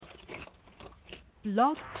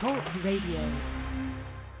Blog Talk Radio.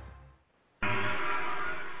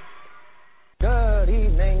 Good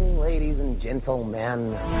evening, ladies and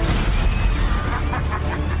gentlemen.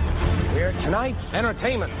 We're tonight's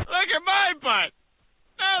entertainment. Look at my butt.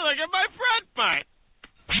 Now look at my front butt.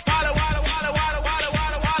 Wada, wada, wada, wada, wada, wada,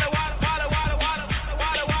 wada, wada, wada, wada, wada,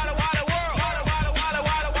 wada, wada, wada, world. Wada, wada, wada,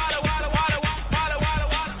 wada, wada, wada, wada, wada,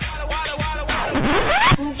 wada, wada, wada, wada, wada.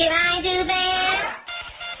 Did I do that?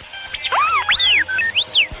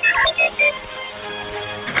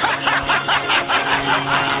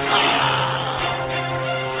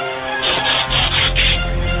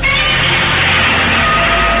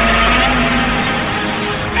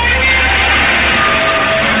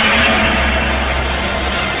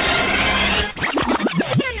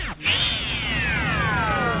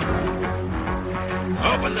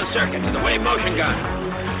 Open the circuit to the wave motion gun.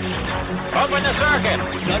 Open the circuit.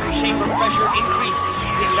 Gunner chamber pressure increases.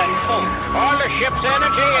 Descent full. All the ship's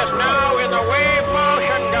energy is now in the wave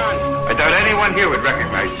motion gun. I doubt anyone here would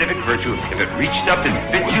recognize civic virtue if it reached up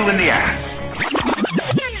and bit you in the ass.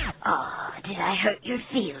 Oh, did I hurt your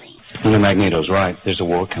feelings? Well, Magneto's right. There's a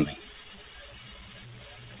war coming.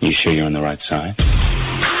 You sure you're on the right side?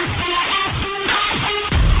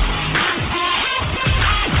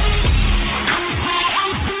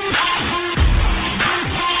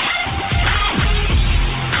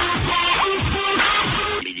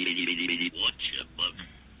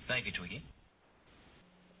 Thank you, Twiggy.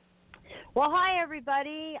 Well, hi,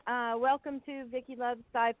 everybody. Welcome to Vicki Loves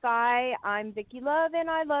Sci-Fi. I'm Vicki Love, and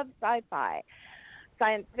I love sci-fi,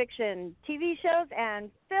 science fiction, TV shows,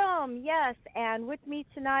 and film, yes. And with me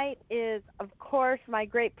tonight is, of course, my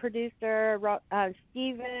great producer,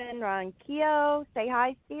 Stephen Ronquillo. Say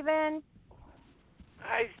hi, Stephen.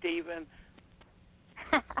 Hi, Stephen.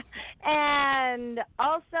 And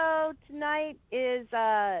also tonight is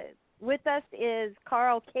with us is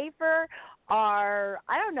Carl Kafer, our,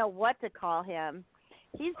 I don't know what to call him.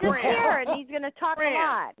 He's just here, and he's going to talk a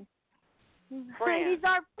lot. He's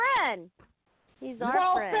our friend. He's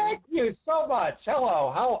our friend. Well, thank you so much.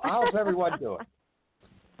 Hello. How's everyone doing?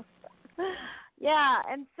 Yeah,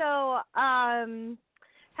 and so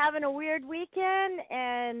having a weird weekend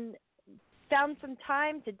and found some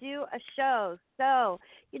time to do a show. So,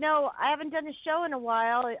 I haven't done a show in a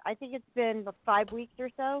while. I think it's been 5 weeks or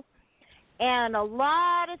so. And a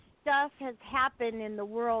lot of stuff has happened in the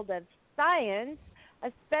world of science,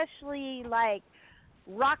 especially like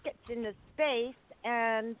rockets into space.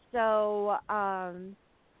 And so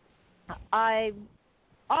I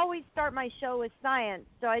always start my show with science.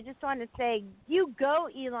 So I just want to say, you go,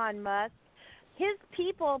 Elon Musk. His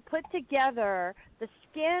people put together the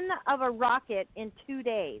skin of a rocket in 2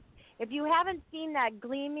 days. If you haven't seen that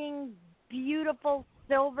gleaming, beautiful,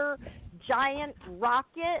 silver, giant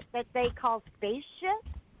rocket that they call spaceship,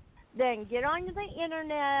 then get on the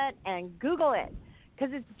internet and Google it,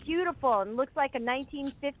 because it's beautiful and looks like a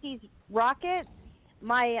 1950s rocket.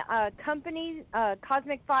 My company,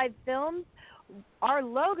 Cosmic 5 Films, our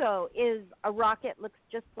logo is a rocket, looks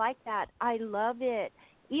just like that. I love it.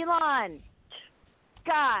 Elon,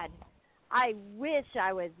 God, I wish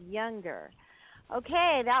I was younger.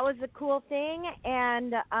 Okay, that was a cool thing.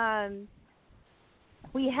 And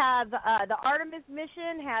we have the Artemis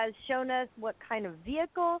mission has shown us what kind of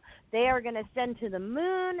vehicle they are going to send to the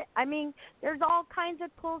moon. I mean, there's all kinds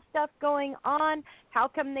of cool stuff going on. How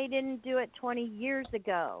come they didn't do it 20 years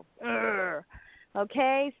ago? Urgh.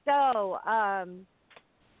 Okay, so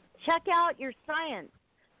check out your science.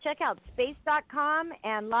 Check out space.com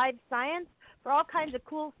and Live Science for all kinds of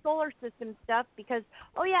cool solar system stuff because,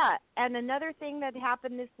 oh, yeah, and another thing that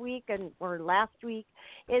happened this week or last week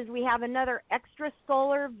is we have another extra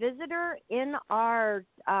solar visitor in our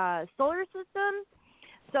solar system.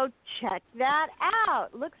 So check that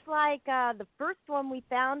out. Looks like the first one we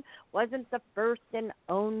found wasn't the first and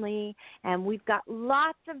only, and we've got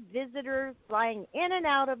lots of visitors flying in and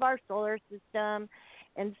out of our solar system.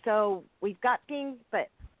 And so we've got things, but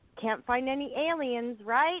can't find any aliens,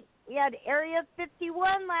 right? We had Area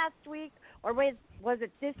 51 last week, or was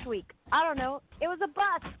it this week? I don't know. It was a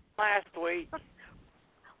bust. Last week.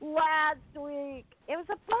 Last week. It was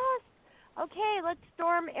a bust. Okay, let's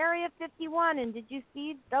storm Area 51. And did you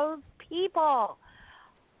see those people?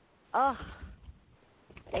 Oh,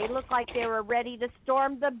 they looked like they were ready to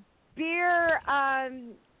storm the beer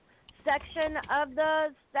section of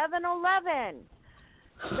the 7-Eleven.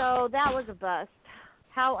 So that was a bust.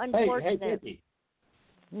 How unfortunate. Hey, Vicki.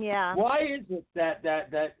 Yeah. Why is it that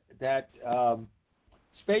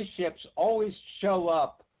spaceships always show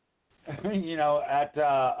up, at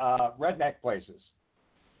redneck places,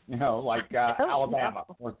 like Alabama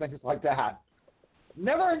or things like that?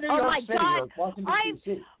 Never in New Oh York my City God. or Washington,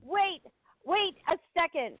 D.C. Wait a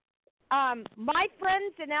second. My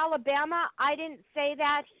friends in Alabama, I didn't say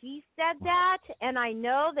that. He said that, and I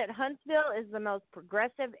know that Huntsville is the most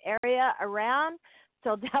progressive area around,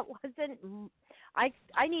 so that wasn't.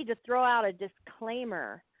 I need to throw out a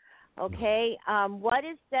disclaimer, okay? What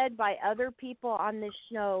is said by other people on this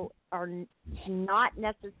show are not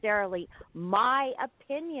necessarily my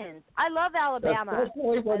opinions. I love Alabama.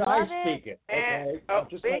 Especially when I speak it. Okay? I'm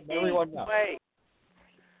just letting Vicki, everyone know. wait.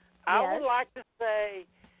 I Yes. would like to say,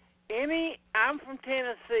 I'm from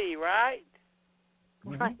Tennessee, right?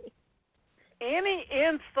 Right. Any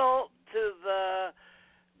insult to the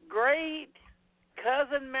great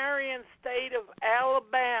Cousin Marion state of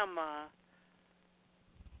Alabama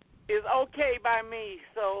is okay by me.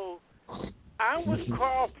 So I'm with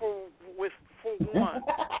Carl for one.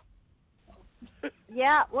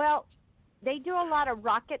 Yeah, well, they do a lot of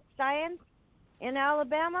rocket science in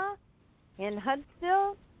Alabama, in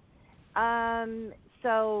Huntsville.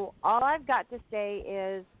 So all I've got to say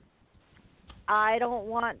is I don't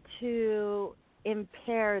want to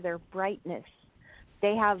impair their brightness.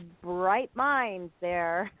 They have bright minds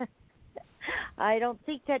there. I don't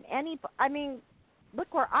think that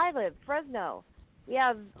look where I live, Fresno.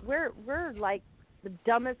 We're like the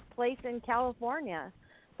dumbest place in California,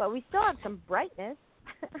 but we still have some brightness.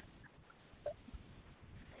 Okay,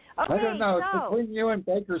 I don't know. so, It's between you and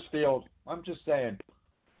Bakersfield. I'm just saying.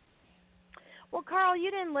 well, Carl,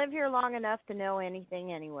 you didn't live here long enough to know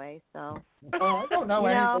anything anyway, so. I don't know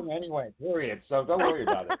You know. anything anyway, period, so don't worry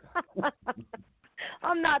about it.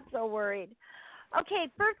 I'm not so worried. Okay,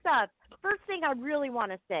 first thing I really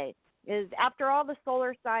want to say is after all the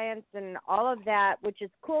solar science and all of that, which is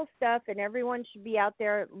cool stuff, and everyone should be out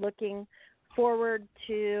there looking forward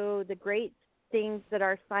to the great things that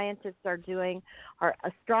our scientists are doing, our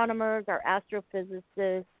astronomers, our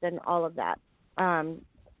astrophysicists, and all of that.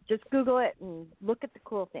 Just Google it and look at the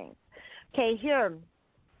cool things. Okay, here,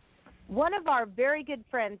 one of our very good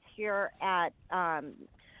friends here at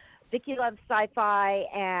Vicki Loves Sci-Fi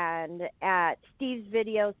and at Steve's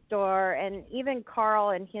Video Store and even Carl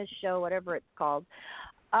and his show, whatever it's called.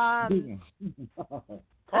 Carl's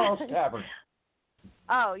Tavern.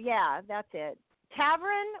 Oh, yeah, that's it.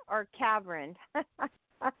 Tavern or Cavern?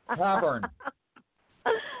 Tavern.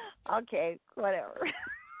 Okay, whatever.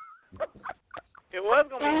 It was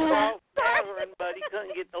going to be Carl's Tavern, but he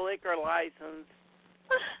couldn't get the liquor license.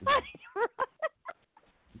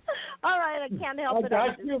 All right, I can't help it. I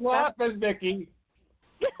got you laughing, Vicki.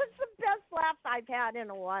 It's the best laughs I've had in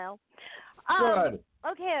a while. Good.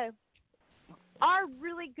 Okay. Our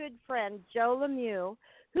really good friend, Joe Lemieux,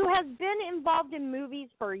 who has been involved in movies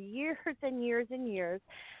for years and years and years,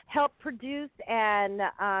 helped produce and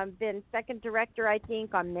been second director, I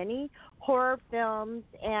think, on many horror films.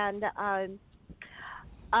 And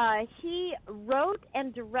he wrote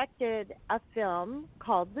and directed a film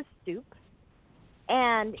called The Stoop.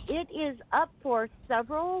 And it is up for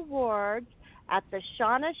several awards at the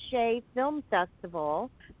Shauna Shea Film Festival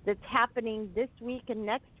that's happening this week and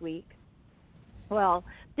next week. Well,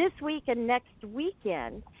 this week and next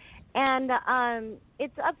weekend. And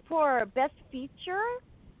it's up for Best Feature.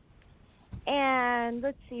 And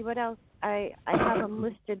let's see what else. I have them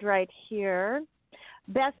listed right here.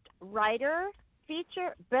 Best Writer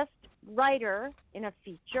Feature, Best Writer in a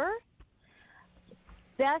Feature.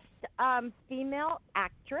 Best Female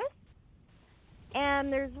Actress,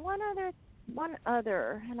 and there's one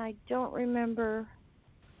other, and I don't remember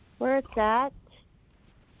where it's at.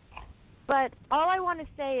 But all I want to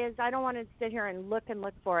say is I don't want to sit here and look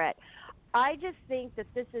for it. I just think that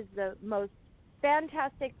this is the most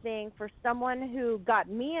fantastic thing for someone who got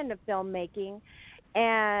me into filmmaking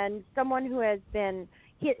and someone who has been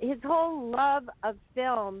his whole love of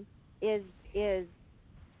film is it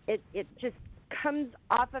just comes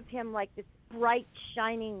off of him like this bright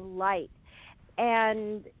shining light,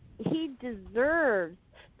 and he deserves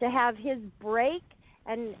to have his break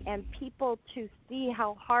and people to see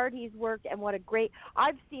how hard he's worked and what a great.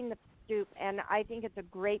 I've seen The Stoop and I think it's a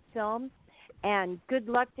great film, and good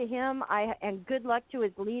luck to him. And good luck to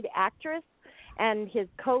his lead actress and his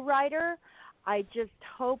co-writer. I just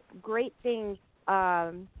hope great things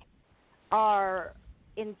are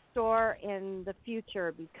in store in the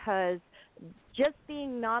future, because just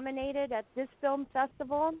being nominated at this film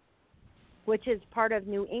festival, which is part of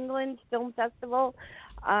New England Film Festival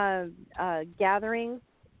gatherings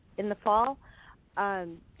in the fall, gosh,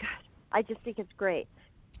 I just think it's great.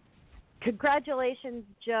 Congratulations,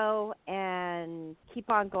 Joe, and keep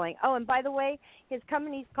on going. Oh, and by the way, his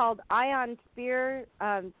company's called Ion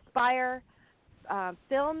Spire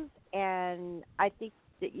films, and I think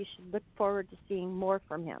that you should look forward to seeing more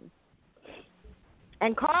from him.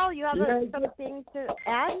 And Carl, you have something to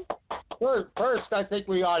add? First, I think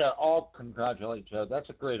we ought to all congratulate Joe. That's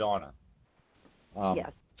a great honor.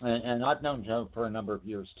 Yes. And I've known Joe for a number of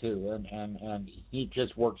years too, and he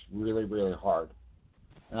just works really, really hard.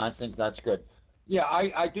 And I think that's good. Yeah,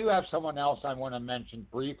 I do have someone else I want to mention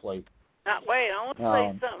briefly. Wait, I want to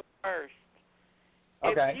say something first.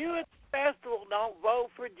 Okay. If you at the festival don't vote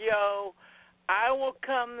for Joe, I will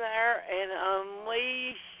come there and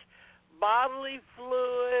unleash bodily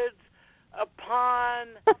fluids upon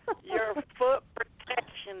your foot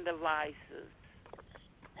protection devices.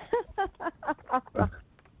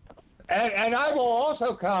 And I will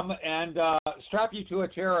also come and strap you to a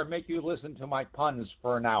chair and make you listen to my puns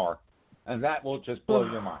for an hour. And that will just blow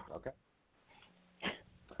your mind, okay?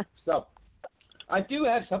 So, I do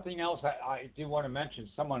have something else I do want to mention.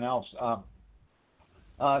 Someone else,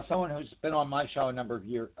 someone who's been on my show a number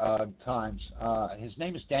of times. His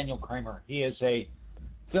name is Daniel Kramer. He is a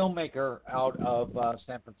filmmaker out of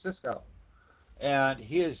San Francisco. And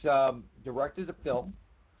he has directed a film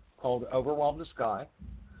called Overwhelm the Sky.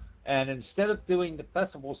 And instead of doing the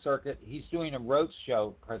festival circuit, he's doing a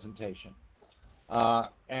roadshow presentation.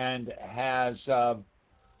 And has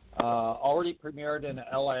already premiered in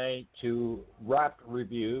LA to wrapped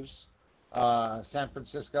reviews, San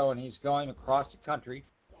Francisco, and he's going across the country.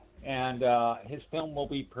 And his film will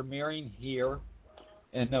be premiering here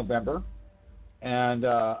in November. And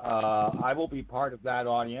I will be part of that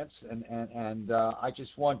audience. And I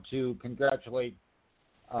just want to congratulate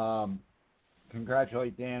Dan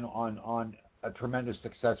on a tremendous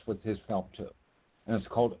success with his film too, and it's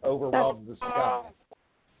called Overwhelm the Sky.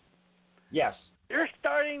 Yes. You're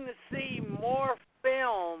starting to see more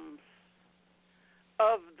films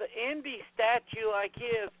of the indie statue like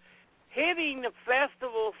his hitting the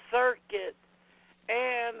festival circuit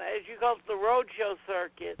and, as you call it, the roadshow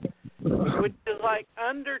circuit, which is like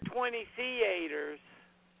under 20 theaters.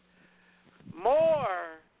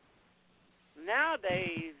 More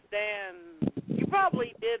nowadays than you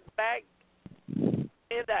probably did back in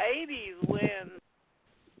the 80s when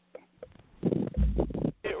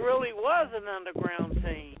it really was an underground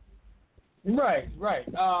scene. Right.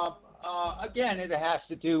 Again, it has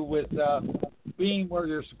to do with being where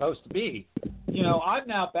you're supposed to be. You know, I'm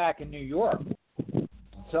now back in New York,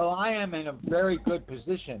 so I am in a very good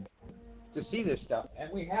position to see this stuff. And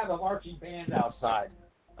we have a marching band outside.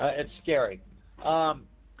 It's scary.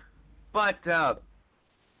 But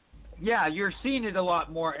yeah, you're seeing it a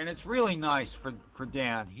lot more, and it's really nice for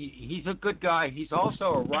Dan. He's a good guy. He's also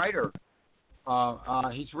a writer.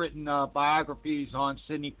 He's written biographies on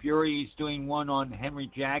Sidney Furie. He's doing one on Henry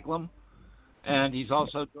Jaglom, and he's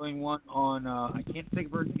also doing one on I can't think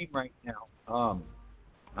of her name right now.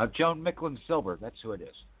 Joan Micklin Silver. That's who it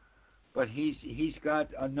is. But he's got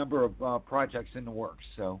a number of projects in the works.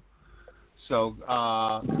 So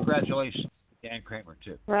congratulations to Dan Kramer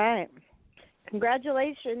too. Right.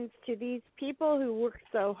 Congratulations to these people who work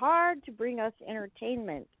so hard to bring us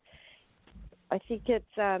entertainment. I think it's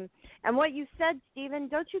and what you said, Stephen,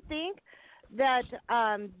 don't you think that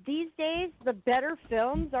these days the better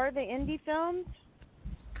films are the indie films?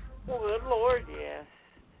 Oh, good Lord, yes.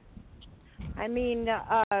 I mean,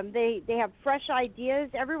 they have fresh ideas.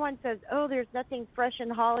 Everyone says, oh, there's nothing fresh in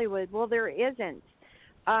Hollywood. Well, there isn't.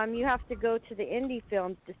 You have to go to the indie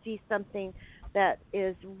films to see something that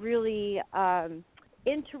is really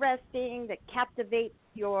interesting, that captivates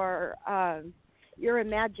your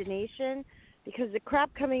imagination, because the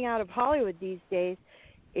crap coming out of Hollywood these days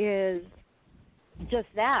is just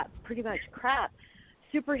that, pretty much crap.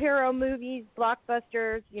 Superhero movies,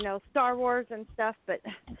 blockbusters, you know, Star Wars and stuff, but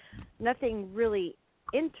nothing really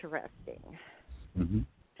interesting. Mm-hmm.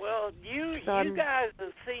 Well, you guys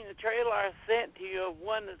have seen the trailer I sent to you of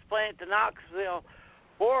one that's playing at the Knoxville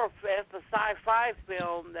Horror Fest, a sci-fi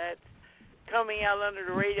film that's coming out under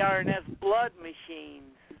the radar, and that's Blood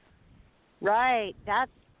Machines. Right, that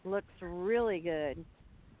looks really good.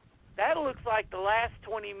 That looks like the last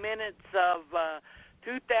 20 minutes of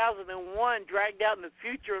 2001 dragged out in the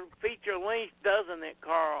future feature length, doesn't it,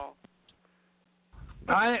 Carl?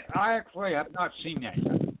 I actually have not seen that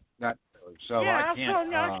yet. So yeah, I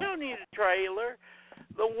can't. I still need a trailer.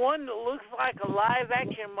 The one that looks like a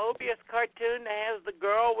live-action Mobius cartoon that has the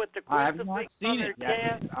girl with the crucifix on her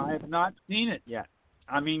chest. I have not seen it yet.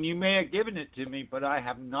 I mean, you may have given it to me, but I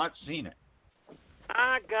have not seen it.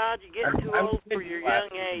 Ah, God, you're getting too old for your young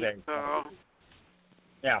age, Carl.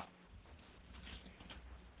 Yeah.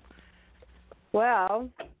 Well,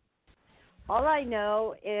 all I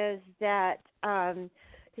know is that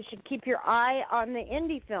you should keep your eye on the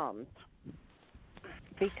indie films,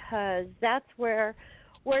 because that's where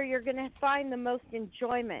you're going to find the most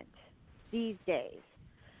enjoyment these days.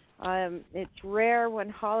 It's rare when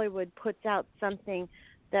Hollywood puts out something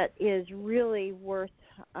that is really worth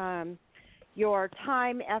your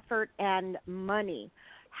time, effort, and money.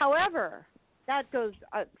 However, that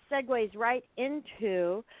segues right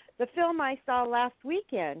into the film I saw last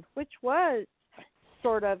weekend, which was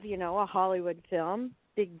sort of, a Hollywood film,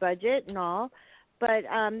 big budget and all, but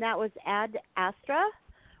that was Ad Astra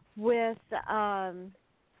with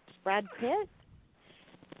Brad Pitt.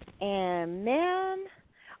 And man,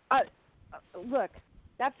 look,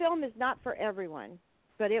 that film is not for everyone,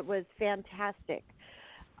 but it was fantastic.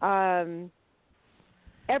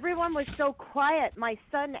 Everyone was so quiet. My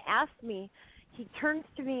son asked me, he turns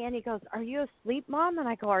to me and he goes, "Are you asleep, Mom?" And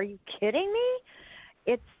I go, "Are you kidding me?"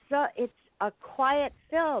 It's a quiet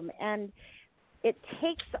film, and it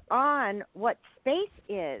takes on what space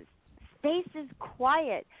is. Space is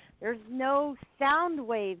quiet. There's no sound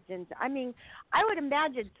waves. I would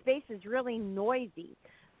imagine space is really noisy,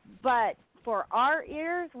 but for our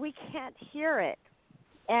ears, we can't hear it.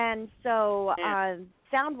 And so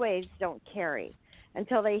sound waves don't carry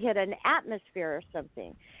until they hit an atmosphere or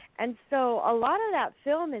something. And so a lot of that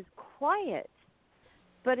film is quiet,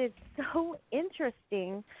 but it's so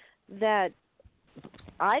interesting that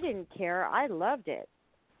I didn't care. I loved it.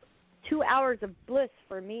 2 hours of bliss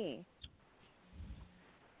for me.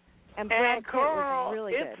 And Brad Pitt was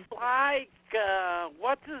really good. It's like,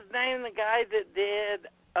 what's his name, the guy that did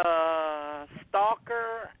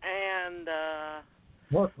Stalker and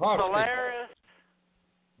Solaris?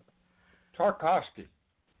 Tarkovsky.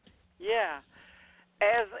 Yeah.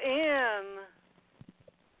 As in,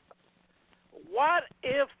 what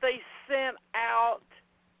if they sent out,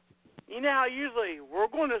 how usually we're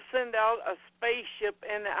going to send out a spaceship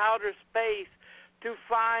in outer space to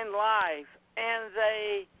find life, and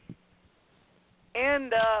they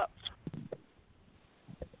end up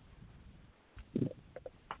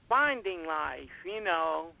finding life,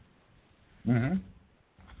 Mm-hmm.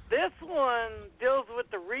 This one deals with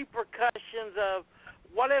the repercussions of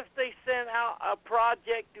what if they sent out a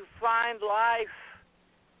project to find life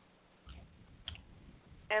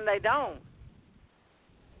and they don't?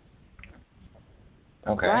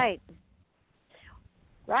 Okay.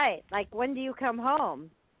 Right. Like, when do you come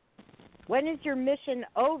home? When is your mission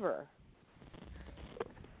over?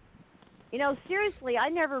 Seriously, I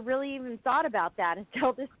never really even thought about that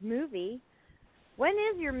until this movie. When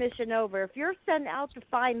is your mission over? If you're sent out to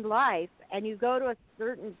find life and you go to a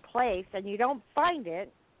certain place and you don't find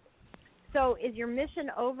it, so is your mission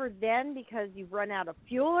over then because you've run out of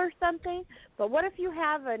fuel or something? But what if you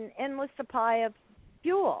have an endless supply of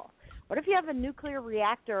fuel? What if you have a nuclear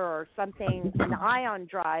reactor or something, an ion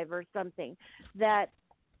drive or something that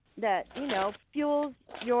fuels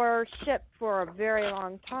your ship for a very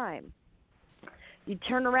long time? You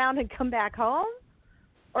turn around and come back home,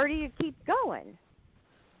 or do you keep going?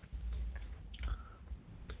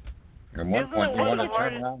 At one point, you want to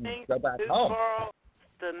turn around and go back home.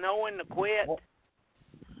 To know when to quit.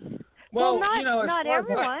 Well, not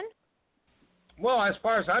everyone. As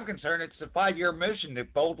far as I'm concerned, it's a 5-year mission to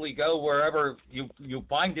boldly go wherever you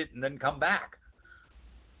find it and then come back.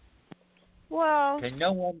 Well, can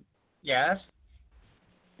no one? Yes.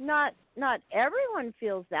 Not everyone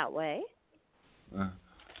feels that way.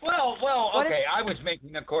 Okay. I was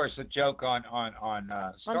making, of course, a joke on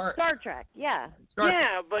Star Trek. Yeah. But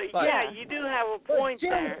you do have a point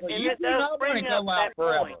there, and you it does bring up that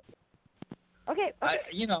point. Okay.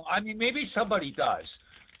 Maybe somebody does,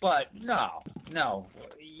 but no.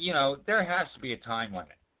 There has to be a time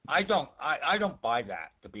limit. I don't buy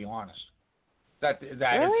that, to be honest. That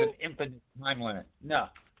really? It's an infinite time limit.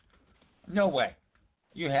 No way.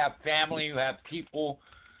 You have family. You have people.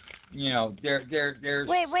 There's.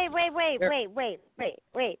 Wait.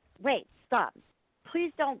 Stop.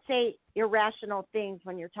 Please don't say irrational things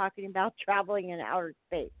when you're talking about traveling in outer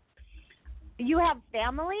space. You have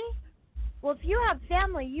family? Well, if you have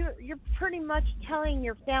family, you're pretty much telling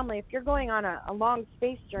your family, if you're going on a long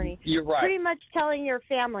space journey, you're right. Pretty much telling your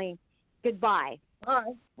family goodbye. All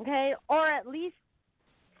right. Okay? Or at least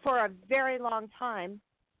for a very long time.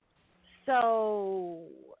 So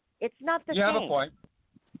it's not the same. You have a point.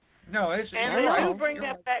 No, it's and they do bring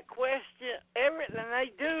up that question. And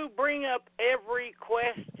they do bring up every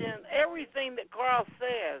question, everything that Carl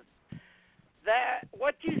says. That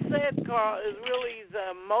what you said, Carl, is really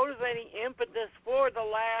the motivating impetus for the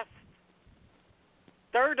last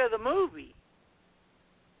third of the movie.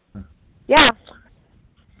 Yeah.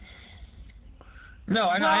 No,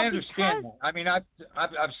 and Well, I understand because- that. I mean,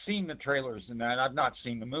 I've seen the trailers and that. I've not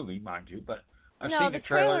seen the movie, mind you, but I've no, seen the the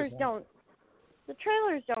trailers. don't. The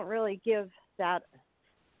trailers don't really give that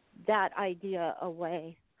idea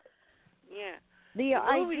away. Yeah. The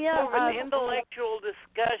movie's idea more of an of intellectual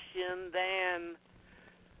discussion than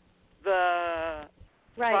the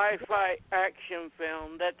right. sci-fi action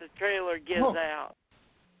film that the trailer gives out.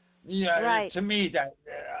 Yeah, Right. to me, that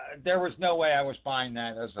there was no way I was buying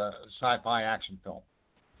that as a sci-fi action film.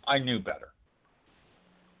 I knew better.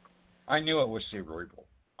 I knew it was cerebral.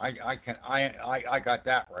 I got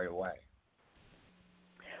that right away.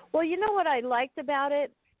 Well, you know what I liked about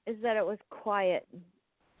it is that it was quiet.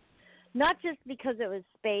 Not just because it was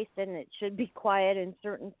space and it should be quiet in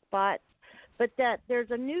certain spots, but that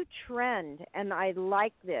there's a new trend, and I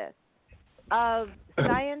like this, of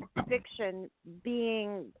science fiction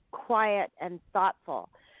being quiet and thoughtful,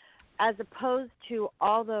 as opposed to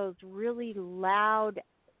all those really loud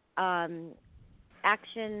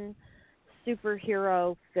action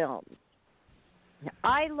superhero films.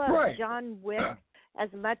 I love John Wick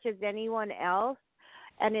as much as anyone else,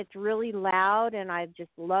 and it's really loud, and I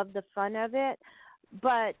just love the fun of it.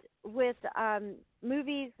 But with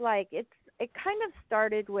movies like it kind of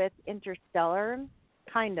started with Interstellar,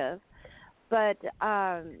 kind of, but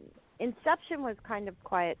Inception was kind of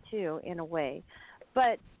quiet too in a way.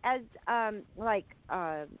 But as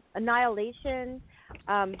Annihilation,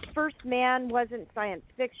 First Man wasn't science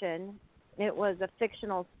fiction; it was a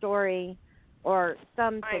fictional story or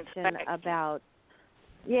some fiction about.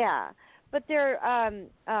 Yeah, but there,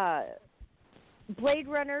 Blade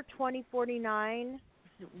Runner 2049,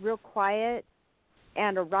 real quiet,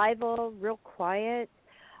 and Arrival, real quiet.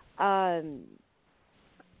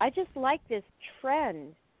 I just like this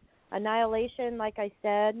trend. Annihilation, like I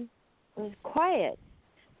said, was quiet.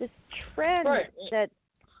 This trend that,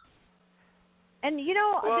 and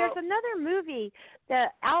there's another movie, The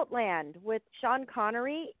Outland, with Sean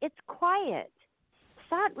Connery. It's quiet.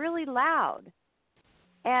 It's not really loud.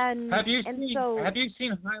 And have you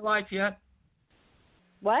seen High Life yet?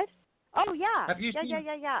 What? Oh yeah. Have you seen?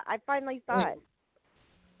 Yeah. I finally saw it.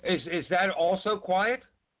 Is that also quiet?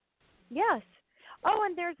 Yes. Oh,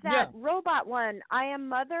 and there's that robot one, I Am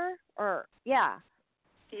Mother, or Yeah.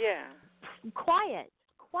 Quiet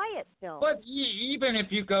film. But even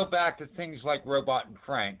if you go back to things like Robot and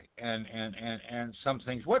Frank and some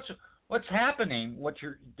things, what's happening? What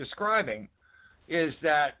you're describing is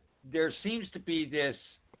that there seems to be this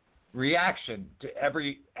reaction to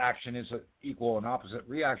every action is an equal and opposite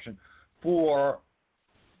reaction for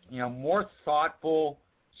more thoughtful,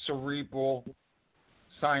 cerebral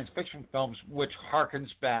science fiction films, which harkens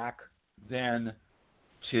back then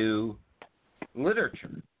to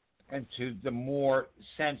literature and to the more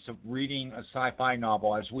sense of reading a sci-fi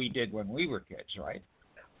novel as we did when we were kids, right?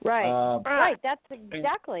 Right. Right. That's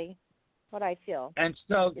exactly what I feel. And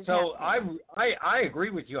so I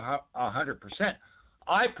agree with you 100%.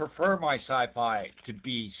 I prefer my sci-fi to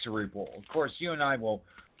be cerebral. Of course, you and I will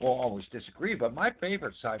always disagree, but my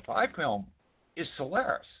favorite sci-fi film is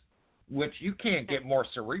Solaris, which you can't get more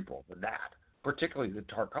cerebral than that, particularly the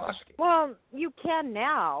Tarkovsky. Well, you can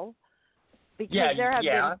now, because there have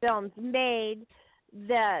been films made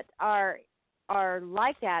that are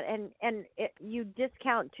like that, and you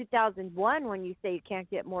discount 2001 when you say you can't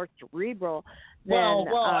get more cerebral than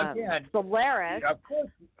again, Solaris.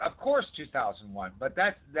 Of course, 2001, but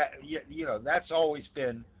that's always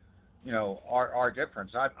been our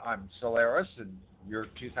difference. I'm Solaris and you're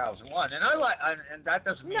 2001, and and that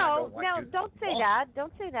doesn't mean I don't like don't say that.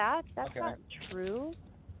 Don't say that. That's not true.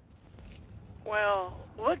 Well,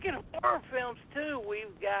 look at horror films too.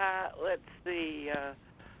 We've got, let's see,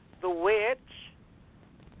 The Witch,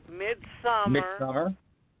 Midsummer,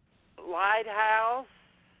 Lighthouse.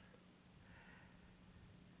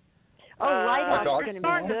 Lighthouse is going to be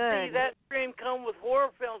starting good. to see that trend come with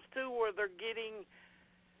horror films too, where they're getting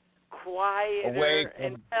quieter away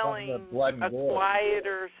and from telling the blood and a gore.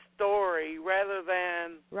 quieter story rather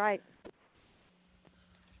than. Right.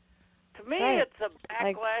 To me, it's a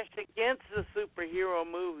backlash against the superhero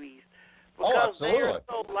movies because they are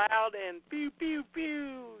so loud and pew pew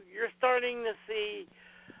pew. You're starting to see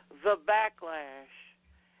the backlash.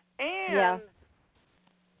 And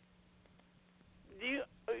do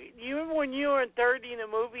you remember when you were in 30 in the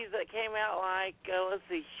movies that came out like, let's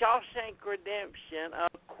see, Shawshank Redemption, a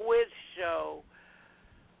quiz show,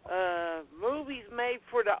 movies made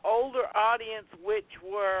for the older audience which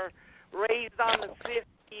were raised on the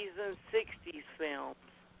 50s and 60s films.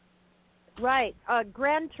 Right.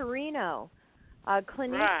 Gran Torino,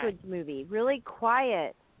 Clint Eastwood's movie, really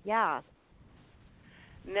quiet. Yeah.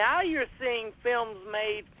 Now you're seeing films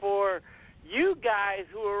made for you guys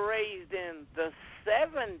who were raised in the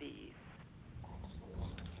 70s.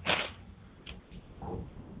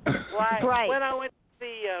 Like Right. when I went to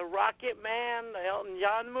see Rocket Man, the Elton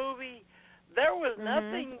John movie, there was Mm-hmm.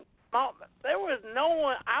 nothing. There was no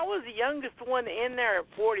one. I was the youngest one in there at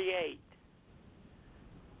 48.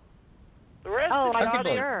 The rest of the I'm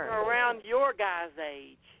audience sure. were around your guys'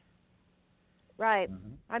 age. Right.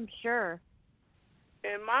 Mm-hmm. I'm sure.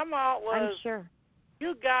 And my thought I'm was, sure.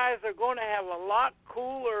 you guys are going to have a lot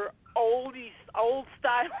cooler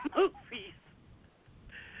old-style movies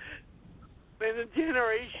than the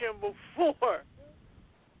generation before.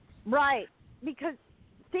 Right. Because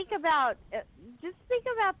think about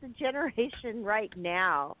the generation right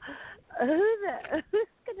now. Who's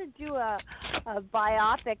going to do a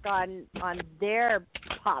biopic on their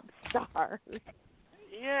pop stars?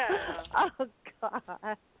 Yeah. Oh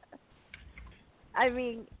God. I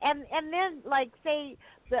mean, and then like say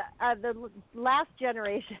the last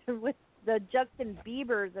generation with the Justin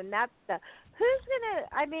Biebers and that stuff. Who's gonna?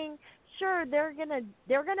 I mean, sure they're gonna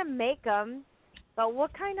make them, but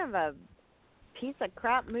what kind of a piece of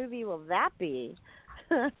crap movie will that be?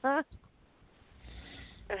 And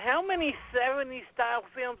how many 70s style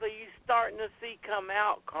films are you starting to see come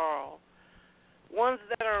out, Carl? Ones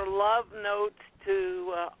that are love notes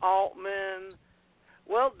to Altman.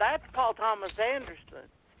 Well, that's Paul Thomas Anderson.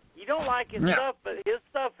 You don't like his stuff, but his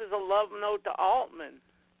stuff is a love note to Altman.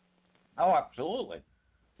 Oh, absolutely.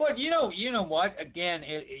 But you know what? Again,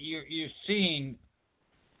 you're seeing,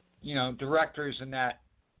 directors and that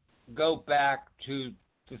go back to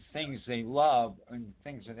the things they love and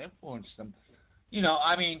things that influence them.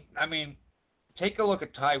 I mean, take a look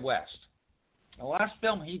at Ty West. The last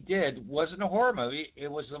film he did wasn't a horror movie; it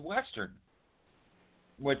was a western,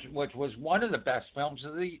 which was one of the best films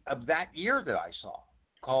of that year that I saw,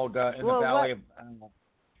 called In the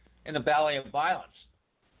Valley of Violence,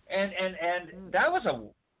 and that was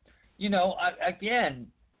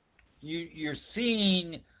again, you're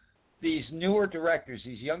seeing these newer directors,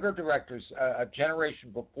 these younger directors, a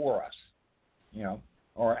generation before us,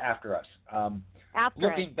 or after us,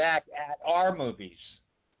 looking back at our movies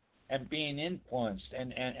and being influenced,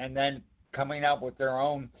 and then coming up with their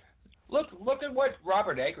own. Look at what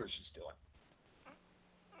Robert Eggers is doing,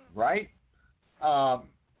 right? I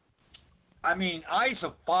mean, Eyes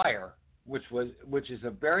of Fire, which is a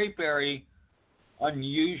very, very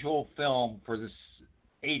unusual film for the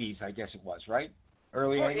 80s, I guess it was, right?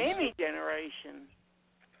 Early 80s? For any generation.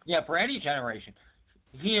 Yeah, for any generation.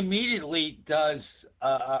 He immediately does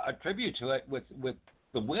a tribute to it with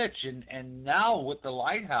The Witch, and now with The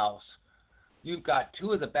Lighthouse, you've got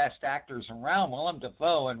two of the best actors around, Willem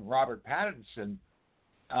Dafoe and Robert Pattinson,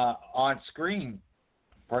 on screen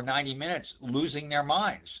for 90 minutes, losing their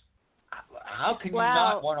minds. How can you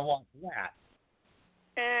not want to watch that?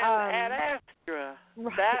 And Ad Astra,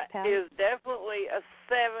 that is definitely a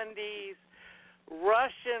 70s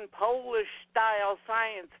Russian, Polish style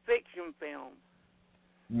science fiction film.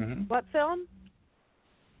 Mm-hmm. What film?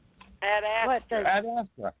 Ad Astra. Ad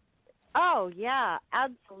Astra. Oh yeah,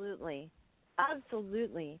 absolutely.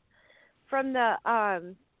 From the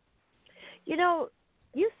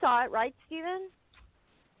you saw it, right, Stephen?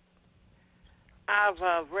 I've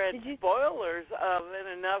read spoilers of it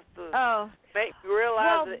enough to make me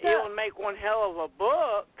realize that it would make one hell of a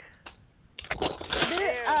book.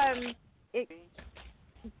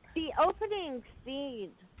 The opening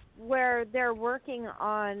scene where they're working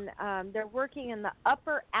in the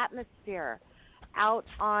upper atmosphere out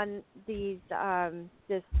on these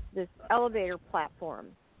this elevator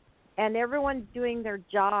platform, and everyone's doing their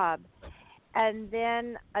job, and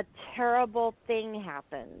then a terrible thing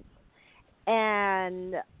happens,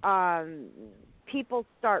 and people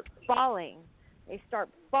start falling. They start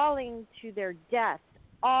falling to their death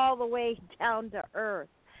all the way down to earth,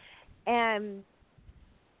 and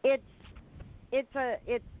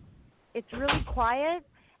it's really quiet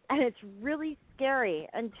and it's really scary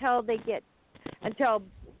until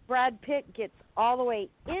Brad Pitt gets all the way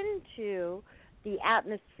into the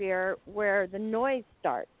atmosphere where the noise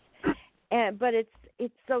starts. But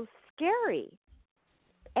it's so scary,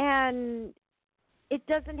 and it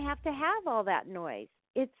doesn't have to have all that noise.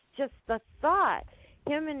 It's just the thought.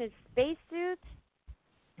 Him in his spacesuit,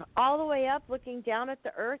 all the way up, looking down at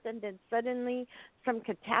the earth, and then suddenly some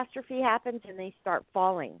catastrophe happens, and they start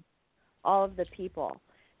falling. All of the people.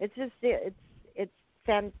 It's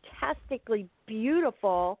fantastically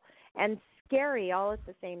beautiful and scary all at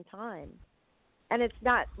the same time. And it's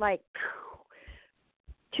not like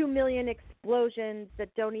 2 million explosions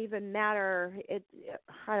that don't even matter.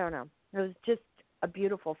 I don't know. It was just a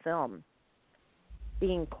beautiful film.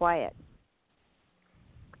 Being quiet.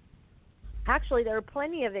 Actually, there are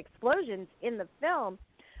plenty of explosions in the film,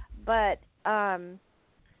 but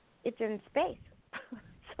it's in space,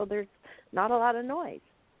 so there's not a lot of noise.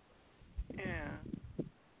 Yeah.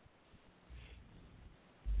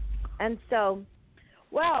 And so,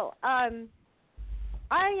 well, I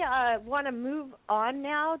want to move on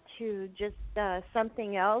now to just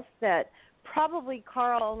something else that probably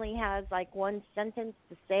Carl only has like one sentence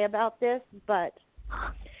to say about this, but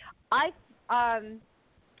I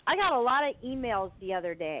got a lot of emails the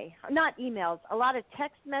other day. Not emails, a lot of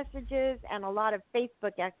text messages and a lot of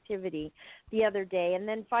Facebook activity the other day. And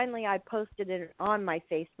then finally I posted it on my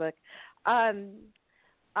Facebook.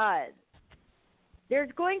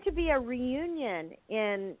 There's going to be a reunion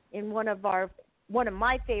in one of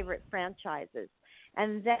my favorite franchises.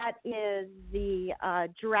 And that is the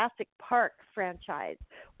Jurassic Park franchise,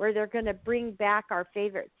 where they're going to bring back our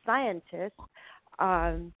favorite scientists,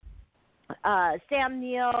 Sam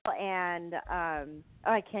Neill and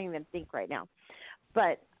I can't even think right now,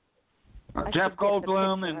 but Jeff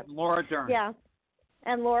Goldblum and Laura Dern. Yeah,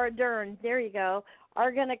 and Laura Dern. There you go.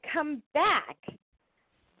 Are going to come back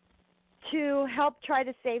to help try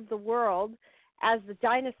to save the world, as the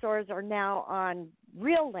dinosaurs are now on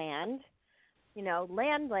real land. You know,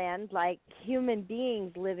 land, like human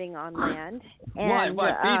beings living on land. And,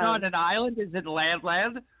 what? Being on an island? Is it land?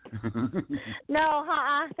 No,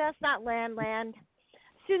 that's not land.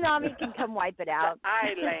 Tsunami can come wipe it out.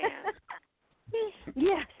 Island.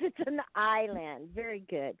 Yes, it's an island. Very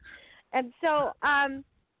good. And so,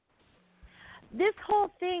 this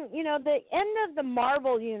whole thing, you know, the end of the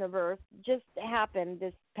Marvel universe just happened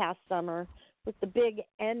this past summer with the big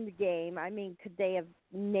End Game. I mean, could they have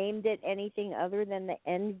named it anything other than the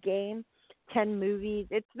End Game? 10 movies.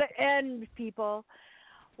 It's the end, people.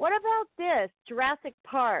 What about this? Jurassic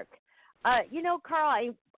Park. You know,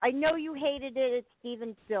 Carl, I know you hated it. It's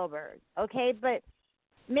Steven Spielberg, okay? But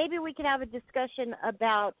maybe we could have a discussion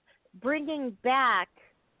about bringing back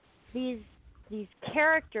these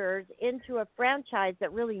characters into a franchise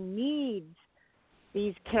that really needs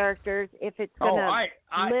these characters if it's going to live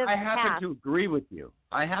I happen past. to agree with you.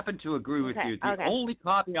 The Okay. only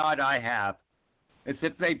caveat I have is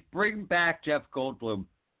if they bring back Jeff Goldblum,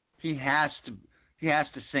 he has to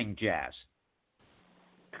sing jazz.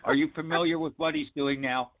 Are you familiar with what he's doing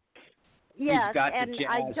now? Yes, he's got and the jazz.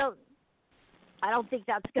 I don't think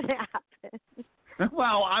that's going to happen.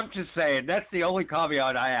 Well, I'm just saying that's the only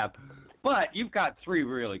caveat I have. But you've got three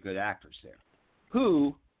really good actors there,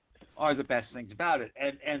 who are the best things about it.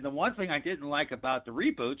 And the one thing I didn't like about the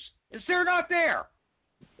reboots is they're not there.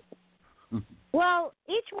 Well,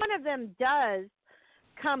 each one of them does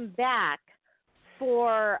come back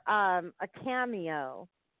for a cameo.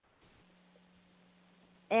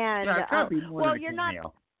 And Yeah, it could be more well, than a you're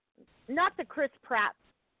cameo. not the Chris Pratt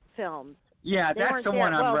films. Yeah, They that's weren't the there.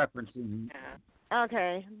 one I'm Well, referencing.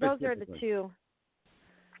 Okay, those are the Specifically. two.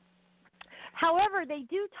 However, they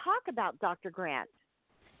do talk about Dr. Grant.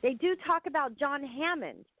 They do talk about John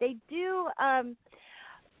Hammond. They do,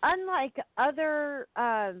 unlike other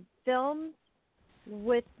films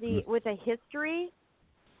with a history,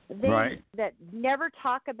 that never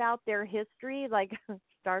talk about their history, like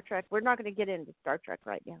Star Trek. We're not going to get into Star Trek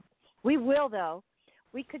right now. We will, though.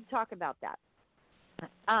 We could talk about that.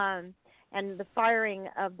 And the firing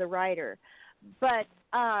of the writer. But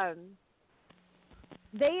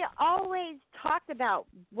they always talked about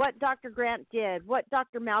what Dr. Grant did, what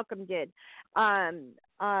Dr. Malcolm did.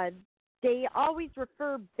 They always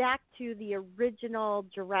refer back to the original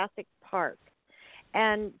Jurassic Park.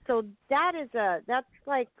 And so that's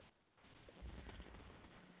like,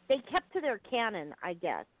 they kept to their canon, I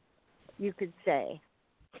guess you could say.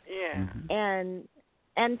 Yeah. And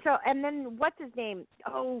then what's his name?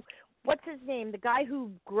 The guy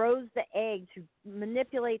who grows the eggs, who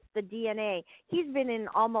manipulates the DNA. He's been in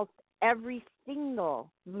almost every single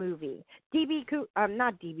movie.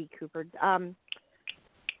 Not D.B. Cooper.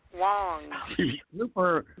 Wong. D.B.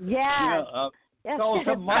 Cooper. Yeah. Stole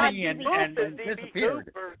some money and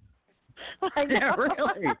disappeared. I know. Yeah,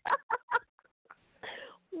 really.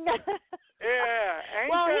 Yeah,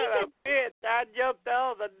 ain't that a bitch? I jumped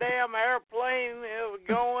out of the damn airplane. It was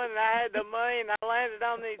going, and I had the money, and I landed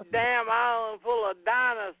on this damn island full of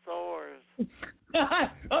dinosaurs.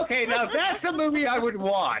 Okay, now that's a movie I would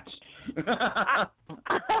watch. That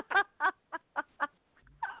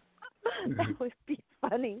would be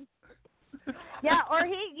funny. Yeah, or like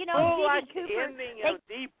D.B. the Cooper. ending of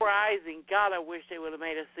Deep Rising. God, I wish they would have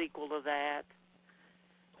made a sequel to that.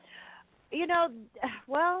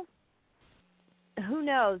 Well, who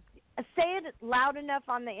knows? say it loud enough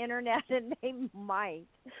on the internet and they might,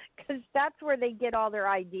 because that's where they get all their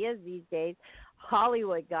ideas these days.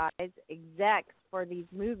 Hollywood guys, execs for these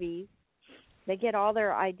movies, they get all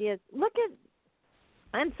their ideas. Look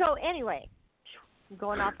at, and so anyway, I'm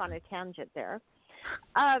going off on a tangent there.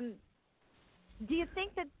 Do you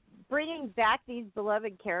think that bringing back these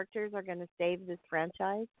beloved characters are going to save this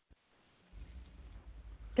franchise?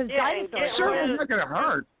 Because it's certainly not going to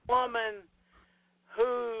hurt. Woman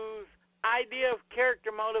whose idea of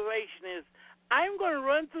character motivation is, I'm going to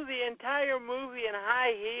run through the entire movie in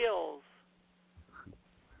high heels.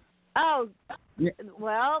 Oh,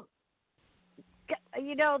 well,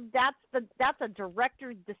 you know, that's a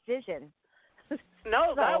director's decision.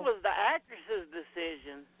 No, that was the actress's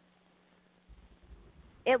decision.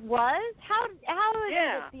 It was? How is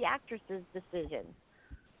Yeah. it the actress's decision?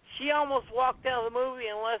 She almost walked out of the movie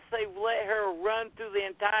unless they let her run through the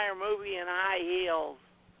entire movie in high heels.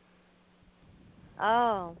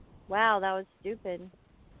 Oh, wow, that was stupid.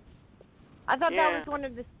 I thought that was one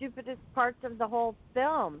of the stupidest parts of the whole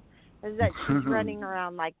film, is that she's running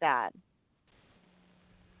around like that.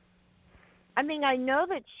 I mean, I know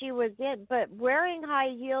that she was in, but wearing high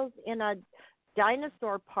heels in a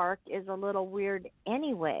dinosaur park is a little weird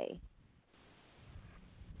anyway.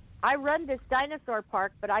 I run this dinosaur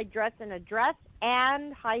park, but I dress in a dress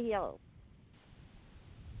and high heels.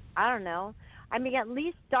 I don't know. I mean, at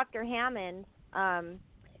least Dr. Hammond,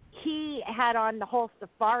 he had on the whole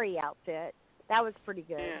safari outfit. That was pretty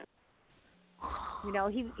good. Yeah. You know,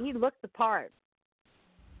 he looked the part.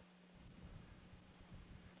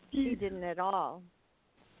 She didn't at all.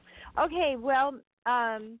 Okay, well,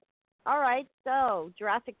 all right, so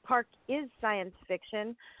Jurassic Park is science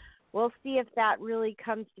fiction. We'll see if that really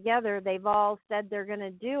comes together. They've all said they're going to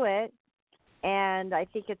do it, and I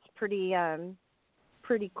think it's pretty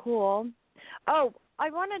cool. Oh, I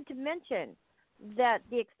wanted to mention that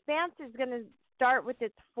The Expanse is going to start with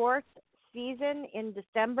its 4th season in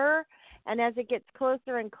December, and as it gets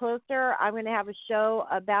closer and closer, I'm going to have a show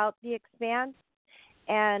about The Expanse,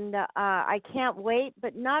 and I can't wait.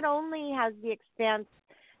 But not only has The Expanse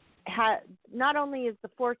not only is the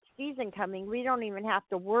 4th season coming, we don't even have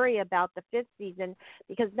to worry about the 5th season,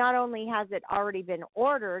 because not only has it already been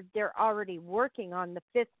ordered, they're already working on the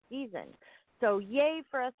 5th season. So yay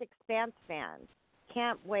for us Expanse fans.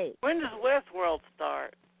 Can't wait. When does Westworld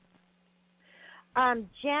start?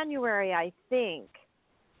 January, I think.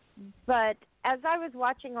 But as I was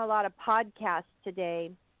watching a lot of podcasts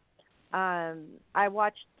today, I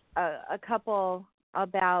watched a couple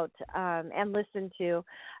about and listened to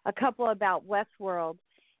a couple about Westworld,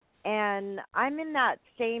 and I'm in that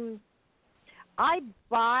same. I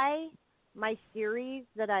buy my series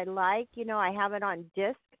that I like. You know, I have it on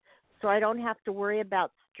disc, so I don't have to worry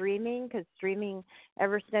about streaming, because streaming,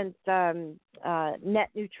 ever since net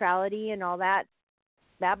neutrality and all that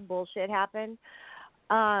bullshit happened,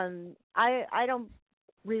 I don't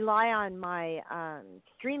rely on my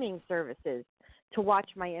streaming services to watch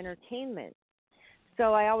my entertainment.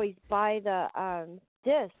 So I always buy the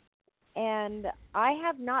disc, and I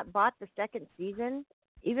have not bought the 2nd season,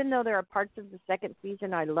 even though there are parts of the 2nd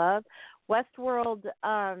season I love. Westworld,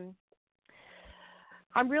 I'm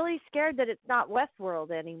really scared that it's not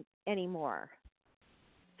Westworld anymore.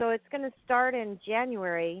 So it's going to start in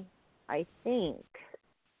January, I think.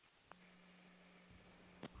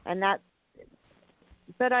 And that's,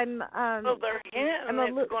 but I'm. So they're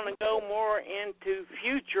hinting it's going to go more into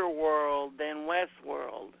Future World than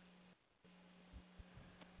Westworld.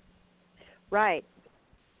 Right.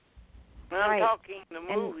 I'm talking the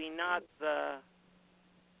movie, not the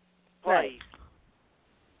place.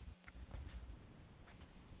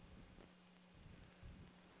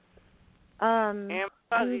 Right. And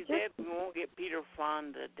because he's dead, we won't get Peter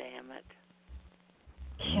Fonda, damn it.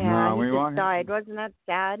 Yeah, no, he just died. Wasn't that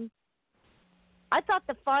sad? I thought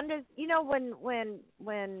the Fondas, you know,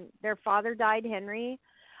 when their father died, Henry,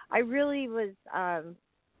 I really was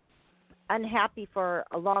unhappy for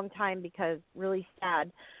a long time, really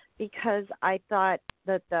sad, because I thought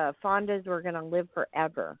that the Fondas were going to live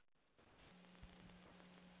forever.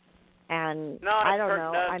 And no, I don't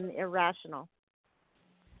know, I'm irrational.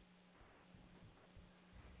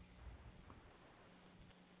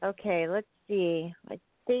 Okay, let's see. I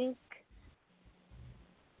think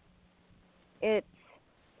it's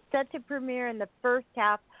set to premiere in the first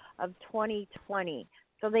half of 2020.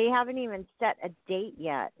 So they haven't even set a date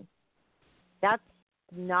yet. That's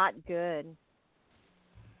not good.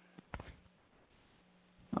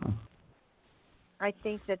 I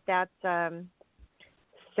think that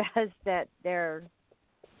says that they're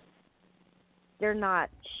not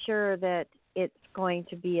sure that it's going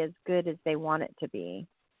to be as good as they want it to be.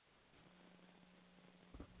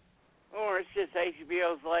 Or it's just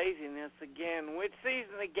HBO's laziness again. Which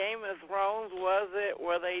season of Game of Thrones was it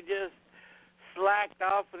where they just slacked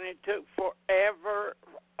off and it took forever?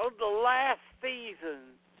 Oh, the last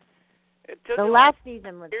season. It took the last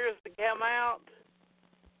season was years to come out.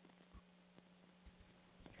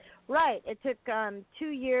 right. It took 2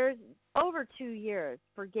 years, over 2 years,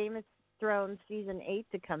 for Game of Thrones season 8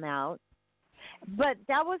 to come out. But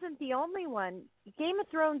that wasn't the only one. Game of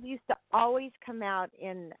Thrones used to always come out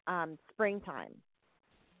in springtime.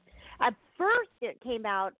 At first, it came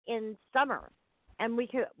out in summer, and we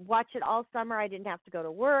could watch it all summer. I didn't have to go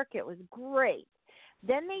to work. It was great.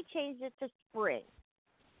 Then they changed it to spring.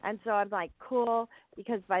 And so I'm like, cool,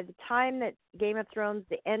 because by the time that Game of Thrones,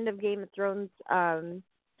 the end of Game of Thrones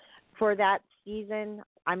for that season,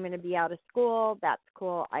 I'm going to be out of school. That's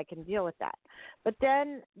cool. I can deal with that. But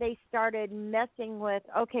then they started messing with,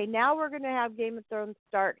 okay, now we're going to have Game of Thrones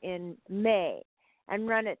start in May and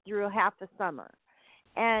run it through half the summer.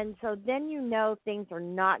 And so then things are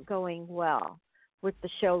not going well with the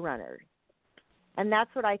showrunners. And that's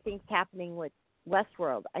what I think is happening with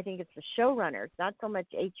Westworld. I think it's the showrunners, not so much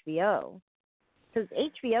HBO. Because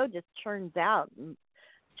HBO just churns out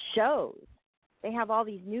shows. They have all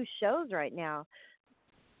these new shows right now.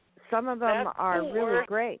 Some of them are really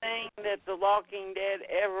great. The worst thing that The Walking Dead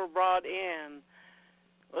ever brought in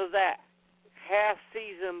was that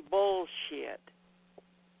half-season bullshit.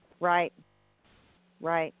 Right.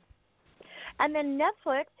 And then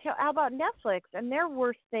Netflix, how about Netflix and their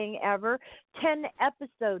worst thing ever,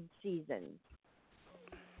 10-episode seasons.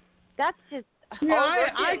 That's just... Yeah,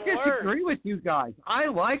 I disagree with you guys. I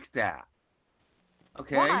like that.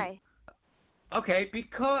 Okay? Why? Okay,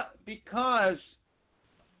 because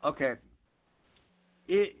okay,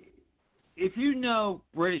 if you know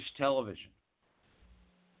British television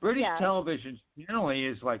generally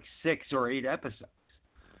is like 6 or 8 episodes.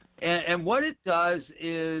 And what it does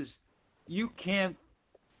is you can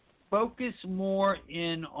focus more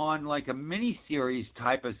in on like a mini-series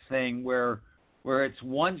type of thing where it's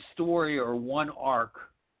one story or one arc,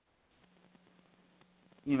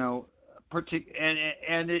 and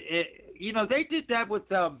they did that with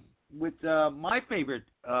my favorite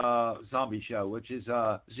zombie show, which is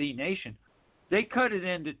Z Nation. They cut it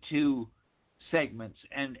into 2 segments,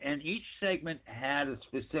 and each segment had a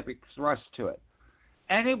specific thrust to it,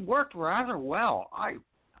 and it worked rather well. I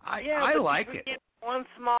like it. One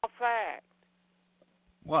small fact.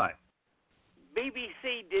 What?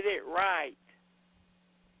 BBC did it right.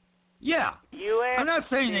 Yeah. US I'm not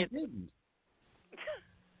saying they didn't.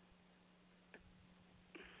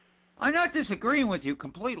 I'm not disagreeing with you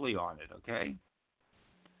completely on it, okay?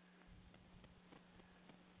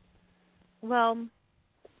 Well,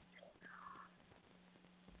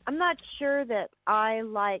 I'm not sure that I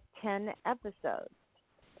like 10 episodes.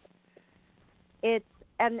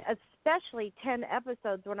 And especially 10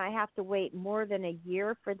 episodes when I have to wait more than a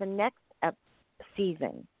year for the next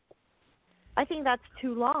season. I think that's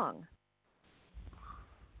too long.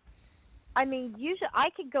 I mean, usually I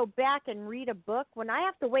could go back and read a book. When I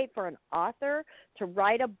have to wait for an author to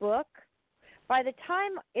write a book, by the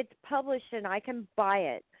time it's published and I can buy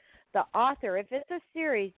it, the author, if it's a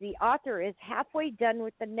series, the author is halfway done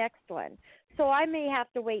with the next one. So I may have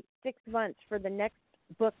to wait 6 months for the next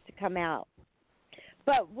book to come out.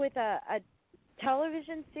 But with a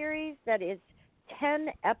television series that is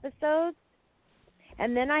 10 episodes,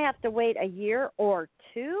 and then I have to wait a year or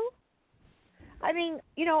 2, I mean,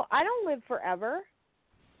 I don't live forever.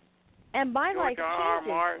 And my life changes.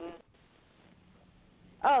 Martin.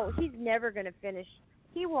 Oh, he's never going to finish.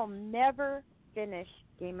 He will never finish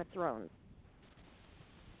Game of Thrones.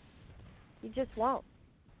 He just won't.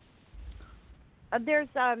 There's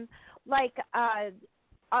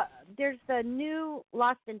there's the new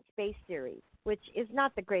Lost in Space series, which is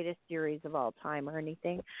not the greatest series of all time or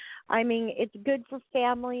anything. I mean, it's good for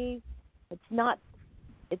families. It's not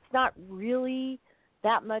really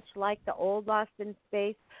that much like the old Lost in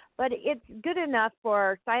Space, but it's good enough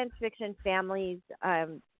for science fiction families.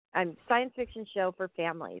 Science fiction show for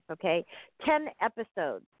families. Okay, 10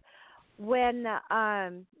 episodes. When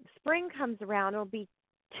spring comes around, it'll be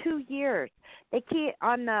 2 years. They keep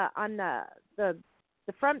on the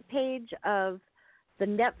front page of the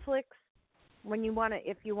Netflix.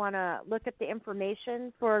 If you want to look at the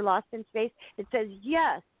information for Lost in Space, it says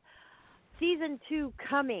yes, season 2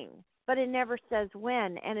 coming, but it never says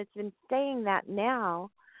when, and it's been saying that now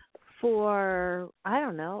for, I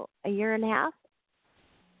don't know, a year and a half.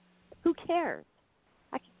 Who cares?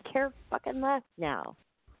 I could care fucking less now.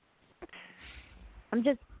 I'm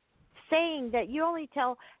just saying that you only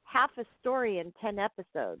tell half a story in 10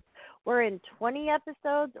 episodes, where in 20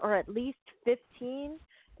 episodes or at least 15,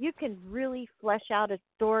 you can really flesh out a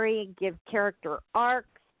story and give character arcs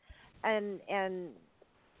and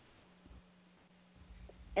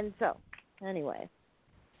so anyway.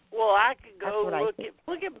 Well, I could go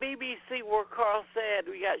look at BBC where Carl said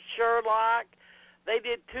we got Sherlock. They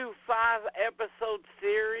did 2 5-episode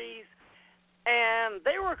series, and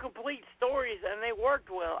they were complete stories, and they worked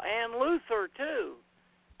well. And Luther too.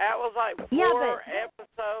 That was like 4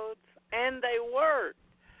 episodes, and they worked.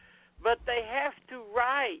 But they have to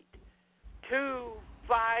write 2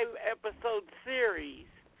 5-episode series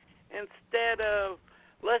instead of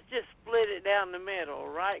let's just split it down the middle,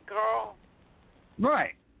 right, Carl?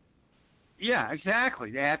 Right. Yeah,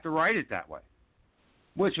 exactly. They have to write it that way,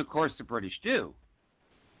 which of course the British do.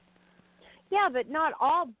 Yeah, but not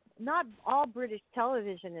all British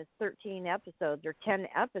television is 13 episodes or 10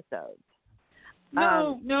 episodes.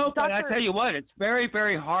 No, but I tell you what, it's very,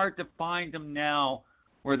 very hard to find them now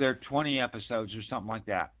where they're 20 episodes or something like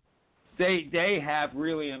that. They have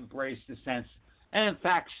really embraced the sense, and in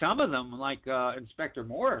fact, some of them, like Inspector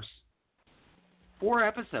Morse, 4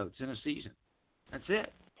 episodes in a season. That's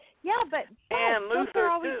it. Yeah, but those are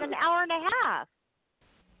always an hour and a half.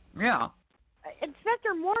 Yeah.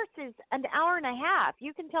 Inspector Morse is an hour and a half.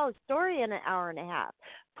 You can tell a story in an hour and a half.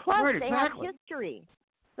 Plus, they have history.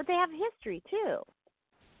 But they have history, too.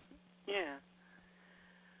 Yeah.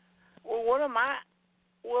 Well,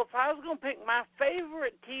 if I was going to pick my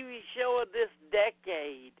favorite TV show of this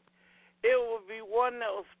decade, it would be one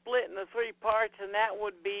that was split into 3 parts, and that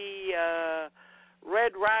would be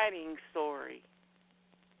Red Riding Story.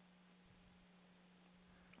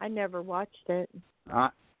 I never watched it.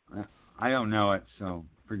 I don't know it, so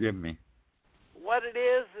forgive me. What it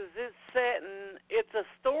is it's a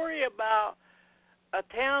story about a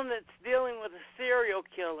town that's dealing with a serial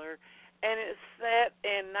killer, and it's set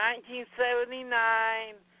in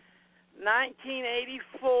 1979,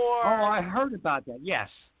 1984. Oh, I heard about that. Yes,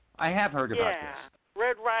 I have heard about this. Yeah,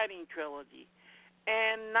 Red Riding Trilogy,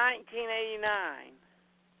 and 1989.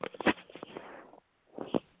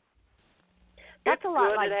 That's it's a lot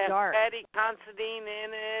good. like it has Dark. Patty Considine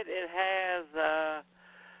in it. It has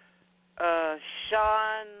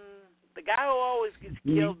Sean, the guy who always gets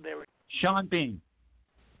killed there. Sean Bean.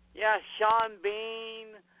 Yeah, Sean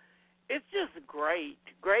Bean. It's just great.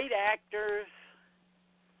 Great actors.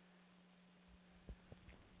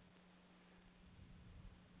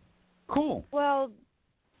 Cool. Well,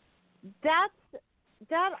 that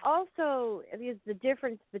also is the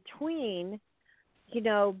difference between,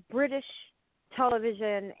 British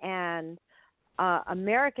television and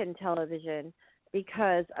American television,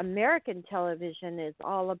 because American television is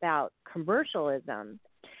all about commercialism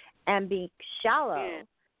and being shallow,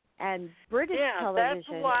 and British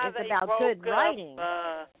television is about good writing.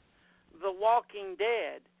 The Walking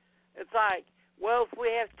Dead. It's like, well, if we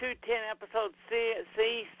have 2 10-episode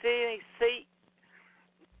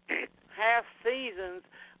half seasons,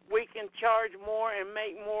 we can charge more and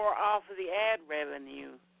make more off of the ad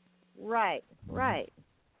revenue. Right,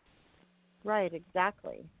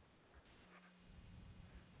 exactly.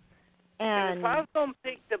 And if I was going to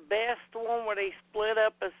pick the best one where they split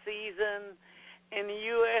up a season in the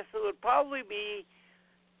U.S., it would probably be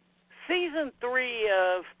Season 3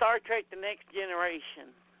 of Star Trek The Next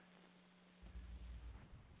Generation.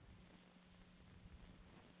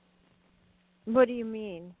 What do you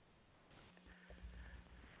mean?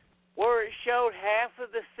 Where it showed half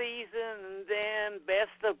of the season and then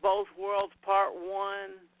Best of Both Worlds Part 1.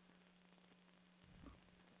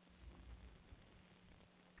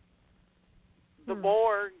 The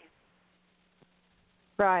Borg.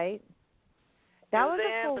 Right. That and was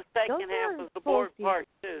then the second half of the Borg Part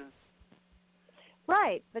 2.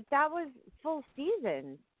 Right, but that was full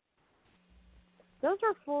seasons. Those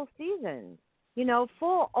are full seasons.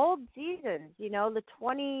 Full old seasons, the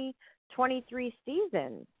 20, 23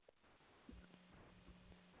 seasons.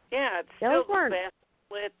 Yeah, it's still the best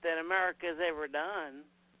split that America's ever done.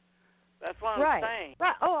 That's what I'm saying.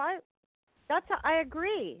 Right. Oh, I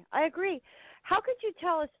agree. How could you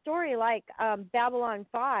tell a story like Babylon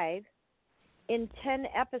 5 in 10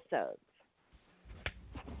 episodes?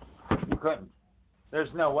 You couldn't.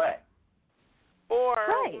 There's no way. Or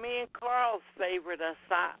me and Carl's favorite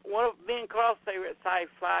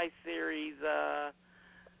sci-fi series,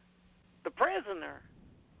 The Prisoner.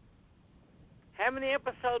 How many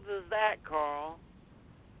episodes is that, Carl?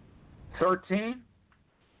 13?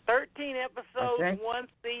 13 episodes, 1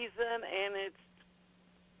 season, and it's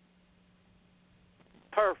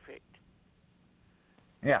perfect.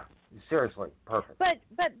 Yeah. Seriously, perfect.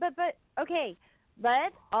 But okay.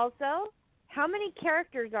 But also, how many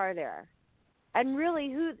characters are there? And really,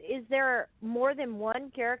 who is there more than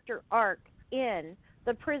one character arc in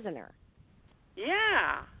The Prisoner?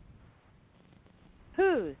 Yeah.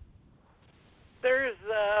 Whose? There's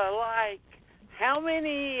like how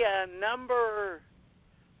many number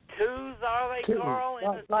twos are they, Carl,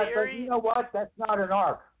 in the But series? you know what? That's not an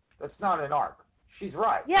arc. That's not an arc. She's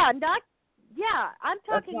right. Yeah, I'm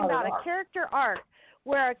talking not an about a arc. character arc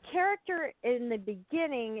where a character in the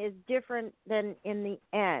beginning is different than in the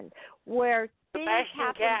end, where things Sebastian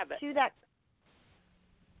happen Cabot. to that.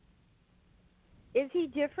 Is he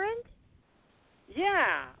different?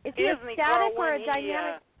 Yeah. Is he a Isn't he, static Carl, or when a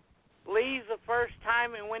dynamic? he leaves the first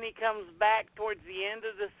time and when he comes back towards the end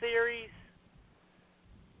of the series?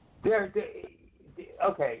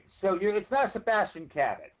 Okay, so it's not Sebastian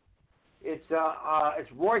Cabot. It's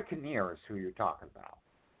Roy Kinnear is who you're talking about.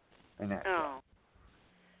 In that Oh. show.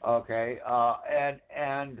 Okay,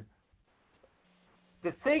 and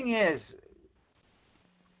the thing is,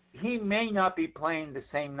 he may not be playing the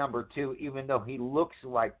same number 2, even though he looks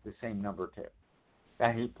like the same number 2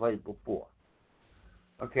 that he played before.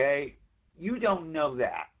 Okay, you don't know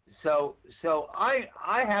that. So I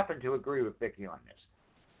happen to agree with Vicki on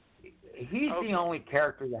this. He's the only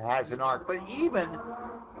character that has an arc, but even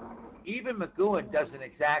McGowan doesn't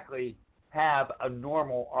exactly have a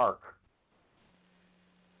normal arc,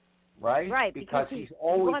 right? Right, because he's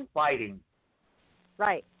always fighting.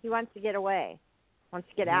 Right, he wants to get away, wants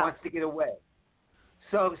to get out. He wants to get away.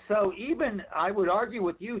 So even I would argue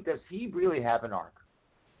with you, does he really have an arc?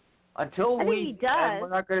 Until I think he does. And we're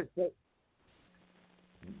not going to say.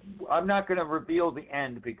 I'm not going to reveal the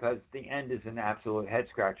end because the end is an absolute head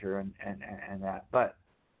scratcher and that. But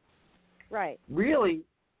right, really,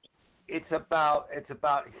 it's about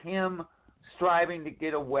him striving to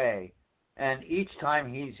get away, and each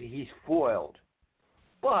time he's foiled,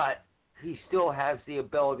 but he still has the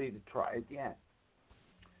ability to try again.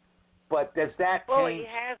 But does that Well, change? he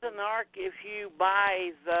has an arc if you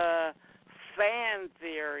buy the fan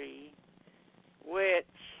theory, which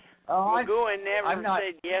McGowan never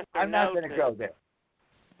said yes or I'm no not going to go there.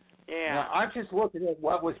 Yeah. Now, I'm just looking at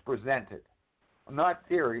what was presented. Not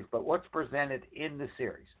theories, but what's presented in the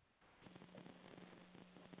series.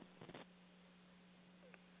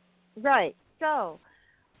 Right. So,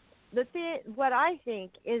 what I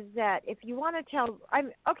think is that if you want to tell,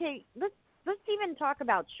 let's even talk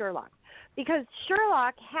about Sherlock, because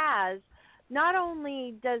Sherlock has not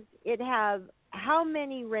only does it have how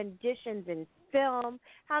many renditions in film,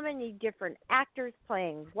 how many different actors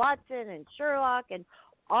playing Watson and Sherlock and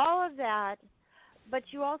all of that, but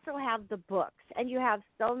you also have the books and you have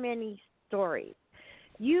so many stories.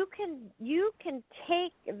 You can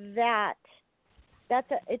take that.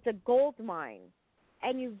 It's a gold mine,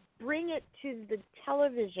 and you bring it to the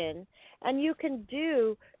television, and you can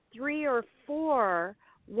do 3 or 4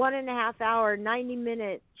 1.5 hour,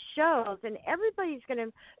 90-minute shows, and everybody's going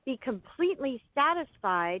to be completely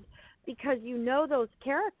satisfied because you know those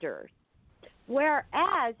characters.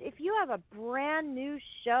 Whereas if you have a brand new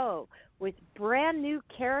show with brand new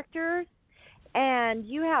characters and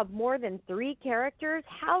you have more than 3 characters,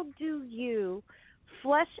 how do you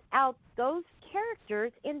flesh out those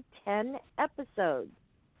characters in 10 episodes?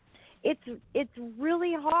 It's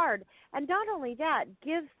really hard. And not only that,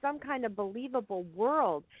 give some kind of believable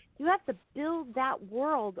world. You have to build that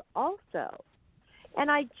world also. And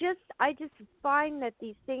I just find that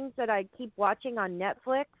these things that I keep watching on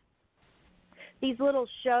Netflix, these little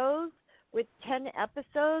shows with 10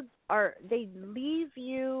 episodes, they leave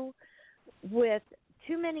you with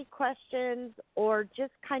too many questions or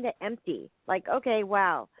just kind of empty. Like, okay,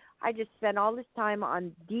 wow, I just spent all this time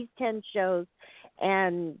on these 10 shows,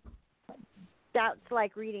 and that's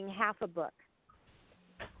like reading half a book.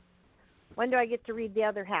 When do I get to read the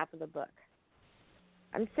other half of the book?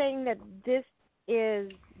 I'm saying that this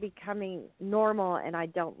is becoming normal, and I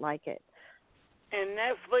don't like it. And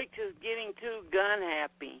Netflix is getting too gun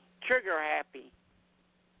happy, trigger happy.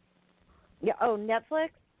 Yeah. Oh, Netflix?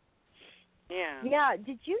 Yeah. Yeah.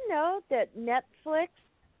 Did you know that Netflix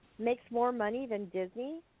makes more money than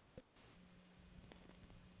Disney?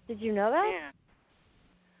 Did you know that? Yeah.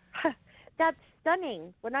 That's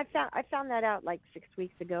stunning. When I found that out like 6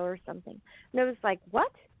 weeks ago or something, and it was like,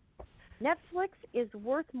 what? Netflix is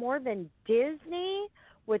worth more than Disney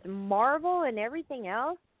with Marvel and everything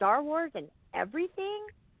else, Star Wars and everything?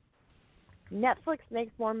 Netflix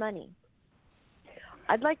makes more money.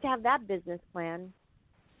 I'd like to have that business plan.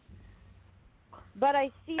 But I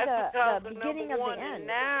see the beginning of the end. And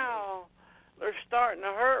now they're starting to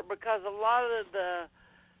hurt because a lot of the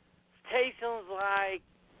stations like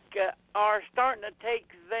are starting to take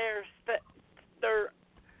their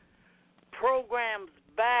programs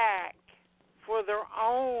back for their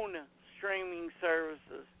own streaming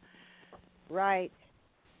services. Right.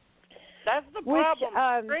 That's the problem.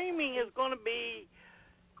 Streaming is going to be,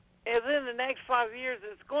 as in the next 5 years,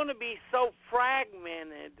 it's going to be so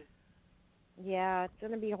fragmented. Yeah, it's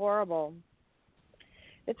going to be horrible.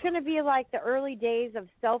 It's going to be like the early days of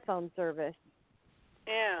cell phone service.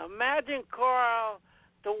 Yeah, imagine, Carl,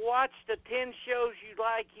 to watch the 10 shows you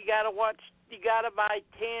like, you got to buy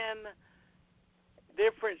 10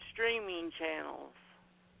 different streaming channels.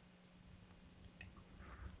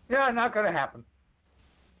 Yeah, not going to happen.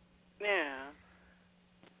 Yeah.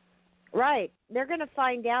 Right. They're going to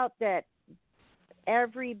find out that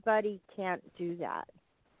everybody can't do that.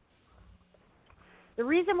 The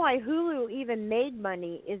reason why Hulu even made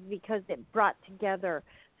money is because it brought together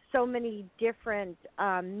so many different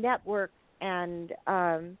networks and,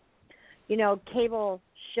 cable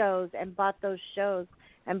shows and bought those shows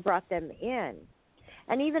and brought them in.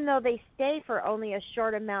 And even though they stay for only a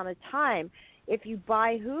short amount of time, if you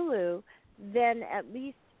buy Hulu, then at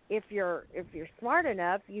least if you're smart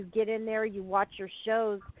enough, you get in there, you watch your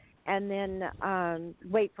shows, and then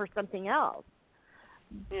wait for something else.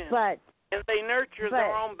 Yeah. But and they nurture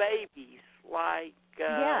their own babies, like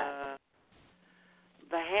The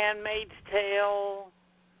Handmaid's Tale,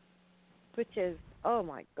 which is, oh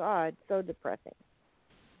my God, so depressing.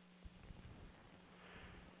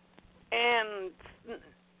 And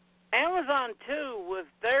Amazon too, with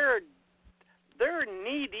they're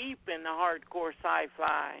knee deep in the hardcore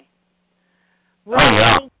sci-fi. Right. Oh,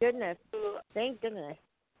 yeah. Thank goodness. Thank goodness.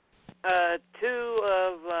 Two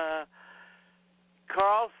of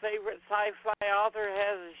Carl's favorite sci-fi author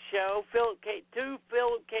has a show. Two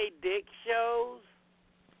Philip K. Dick shows.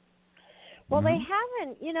 Well, they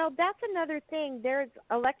haven't. That's another thing. There's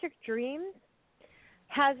Electric Dreams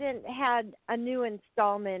hasn't had a new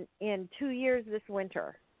installment in 2 years this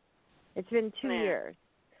winter. It's been 2 years.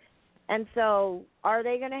 And so are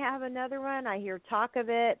they going to have another one? I hear talk of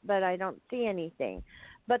it, but I don't see anything.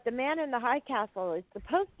 But The Man in the High Castle is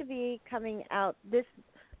supposed to be coming out this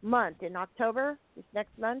month, in October, this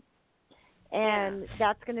next month. And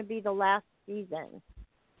that's going to be the last season.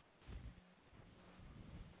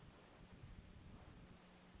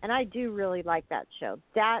 And I do really like that show.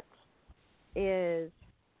 That is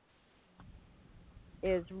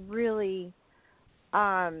really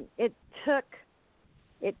it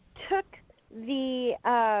took the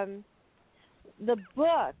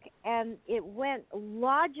book and it went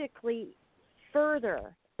logically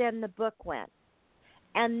further than the book went.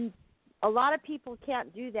 And a lot of people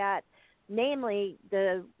can't do that, namely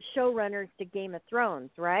the showrunners to Game of Thrones,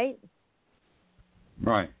 right?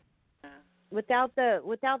 Right. Without the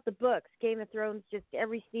books, Game of Thrones just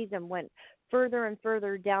every season went further and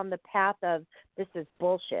further down the path of this is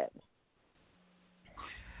bullshit.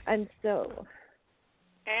 And so,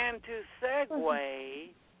 and to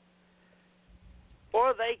segue,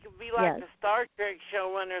 or they could be like the Star Trek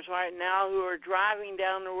showrunners right now who are driving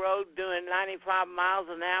down the road doing 95 miles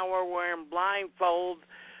an hour wearing blindfolds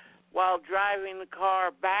while driving the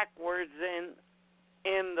car backwards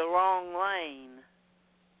in the wrong lane.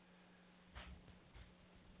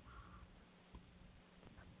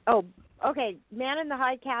 Oh, okay. Man in the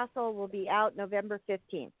High Castle will be out November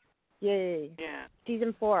 15th. Yay. Yeah.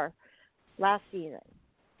 Season 4. Last season.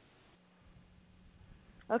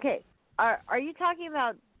 Okay. Are you talking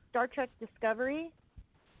about Star Trek Discovery?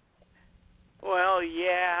 Well,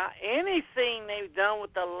 yeah. Anything they've done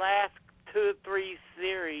with the last 2 or 3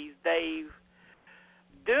 series, they've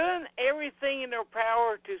done everything in their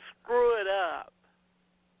power to screw it up.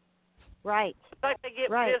 Right. It's like they get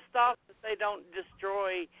pissed off that they don't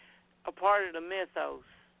destroy a part of the mythos.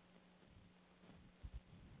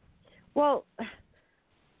 Well,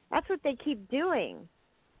 that's what they keep doing.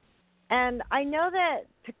 And I know that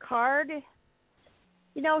Picard,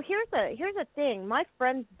 here's a thing. My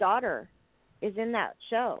friend's daughter is in that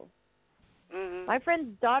show. Mm-hmm. My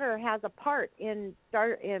friend's daughter has a part in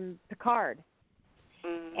Picard.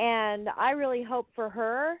 Mm-hmm. And I really hope for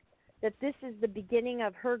her that this is the beginning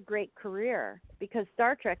of her great career, because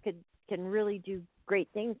Star Trek can really do great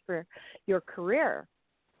things for your career.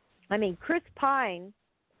 I mean, Chris Pine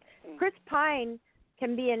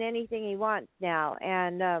can be in anything he wants now.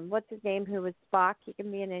 And what's his name, who was Spock? He can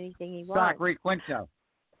be in anything he wants. Spock, Quinto.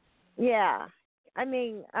 Yeah. I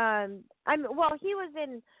mean, he was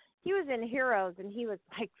in Heroes, and he was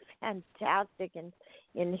like fantastic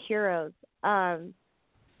in Heroes.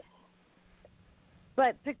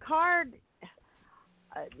 But Picard,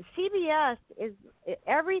 CBS is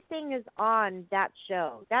everything is on that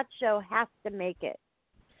show. That show has to make it.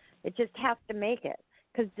 It just has to make it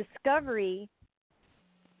because Discovery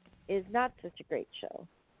is not such a great show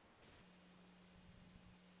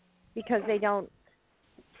because they don't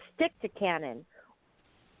stick to canon.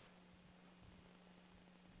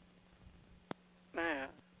 Yeah.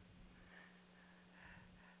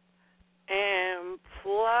 And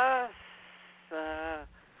plus,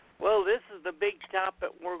 well, this is the big topic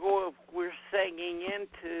we're singing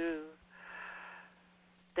into.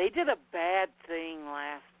 They did a bad thing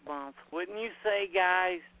last month, wouldn't you say,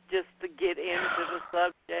 guys? Just to get into the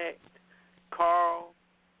subject, Carl.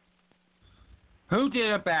 Who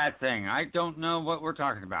did a bad thing? I don't know what we're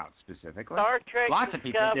talking about specifically. Star Trek Lots Discovery.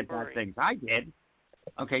 of people did bad things. I did.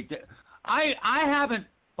 Okay, I haven't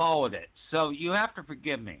followed it, so you have to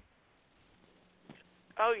forgive me.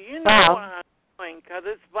 Oh, you know what I'm doing, because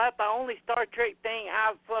it's about the only Star Trek thing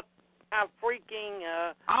I've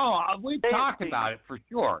freaking... we've talked about it for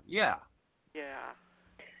sure, yeah. Yeah.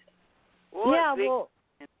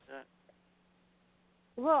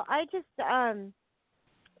 Well, I just,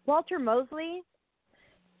 Walter Mosley,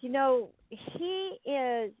 you know, he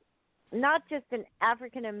is not just an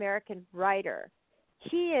African-American writer.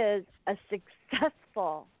 He is a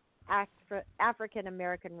successful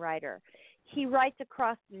African-American writer. He writes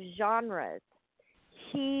across the genres.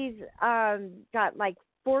 He's got like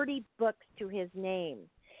 40 books to his name.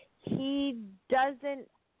 He doesn't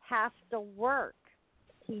have to work.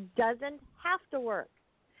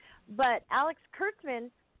 But Alex Kurtzman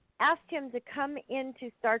asked him to come into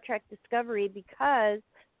Star Trek Discovery because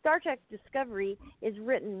Star Trek Discovery is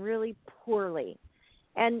written really poorly.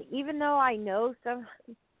 And even though I know some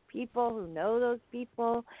people who know those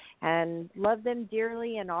people and love them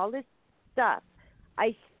dearly and all this stuff,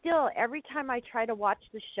 I still, every time I try to watch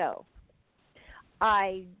the show,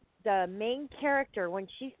 the main character, when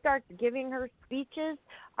she starts giving her speeches,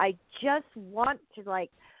 I just want to,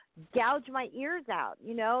 like, gouge my ears out,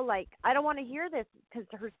 you know, like, I don't want to hear this because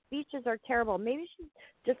her speeches are terrible. Maybe she's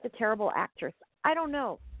just a terrible actress. I don't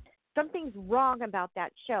know. Something's wrong about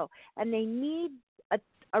that show, and they need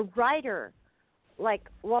a writer like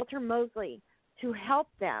Walter Mosley to help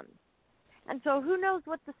them. And so who knows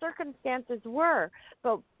what the circumstances were,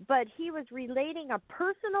 but he was relating a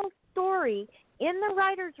personal story in the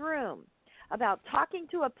writer's room about talking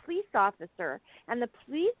to a police officer, and the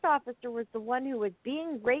police officer was the one who was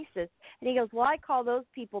being racist, and he goes, well, I call those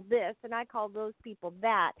people this, and I call those people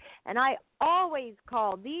that, and I always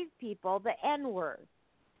call these people the N-word.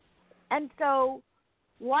 And so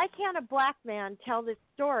why can't a black man tell this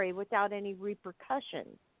story without any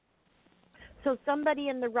repercussions? So somebody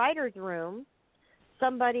in the writer's room,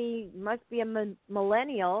 somebody must be a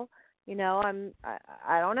millennial, you know,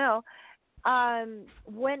 I don't know,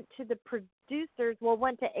 went to the producers,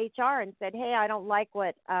 went to HR and said, hey, I don't like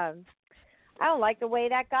the way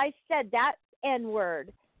that guy said that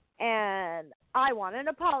N-word, and I want an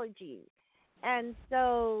apology. And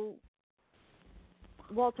so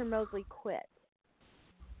Walter Mosley quit.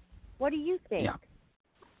 What do you think? Yeah.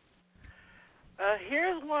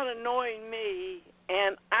 Here's what annoyed me,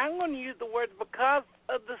 and I'm going to use the word because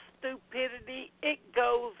of the stupidity it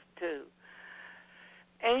goes to.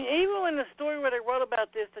 And even in the story where they wrote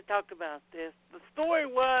about this, they talked about this. The story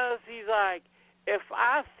was, he's like, if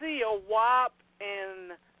I see a WAP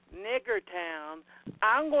in Niggertown,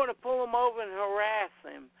 I'm going to pull him over and harass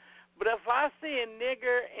him. But if I see a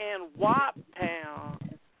nigger in WAP Town,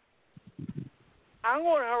 I'm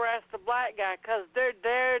going to harass the black guy because they're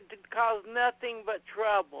there to cause nothing but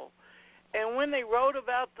trouble. And when they wrote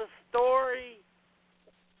about the story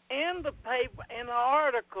in the paper, in the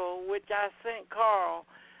article, which I sent Carl,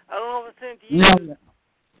 I don't know if I sent you. No.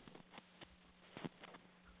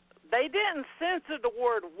 They didn't censor the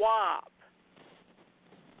word WAP,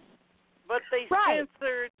 but they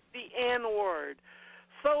censored the N-word.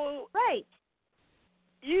 So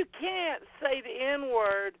you can't say the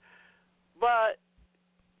N-word, but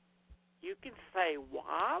you can say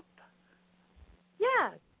WAP?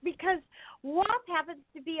 Yeah, because WAP happens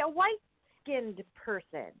to be a white-skinned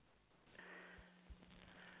person.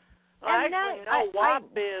 Well, actually, WAP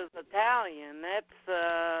is Italian.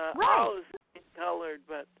 That's always colored.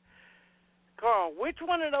 But, Carl, which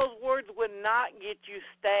one of those words would not get you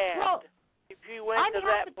stabbed if you went to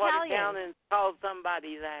that part of town and called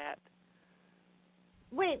somebody that?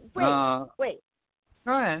 Wait. Go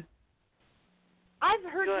ahead. I've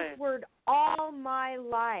heard this word all my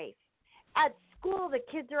life. At school, the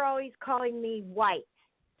kids are always calling me white.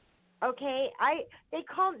 Okay,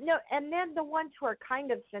 and then the ones who are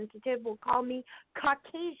kind of sensitive will call me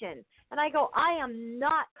Caucasian. And I go, I am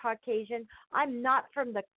not Caucasian. I'm not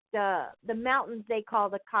from the mountains they call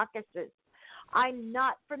the Caucasus. I'm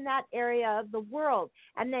not from that area of the world.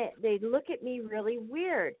 And they look at me really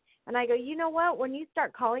weird. And I go, you know what? When you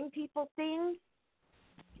start calling people things,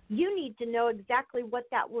 you need to know exactly what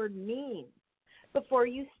that word means before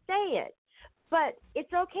you say it. But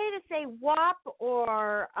it's okay to say wop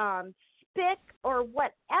or spick or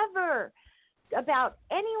whatever about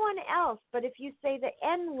anyone else. But if you say the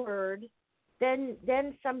N-word, then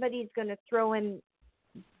somebody's going to throw in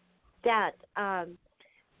that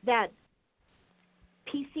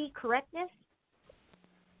PC correctness.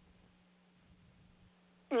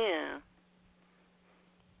 Yeah.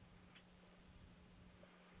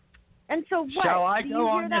 And so what? Shall I Do go you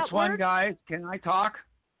on hear this that one, word? guys? Can I talk?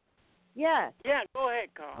 Yeah. Yeah, go ahead,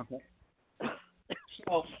 Carl. Okay.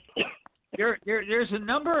 So there's a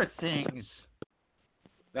number of things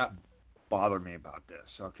that bother me about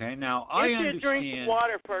this. Okay, now I Get understand. you drink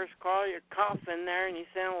water first, Carl. You're coughing there and you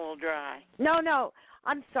sound a little dry. No.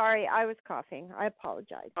 I'm sorry. I was coughing. I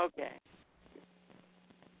apologize. Okay.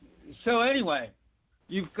 So anyway,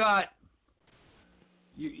 you've got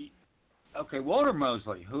Walter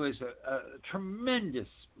Mosley, who is a tremendous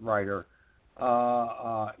writer,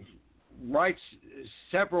 writes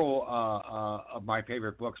several of my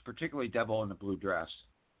favorite books, particularly Devil in the Blue Dress,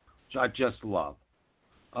 which I just love.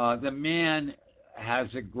 The man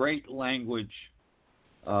has a great language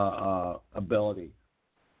ability.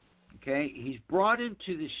 Okay, he's brought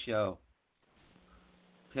into the show.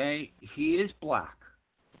 Okay, he is black,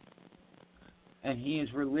 and he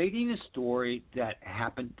is relating a story that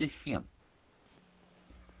happened to him.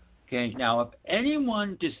 Okay, now if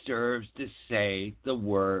anyone deserves to say the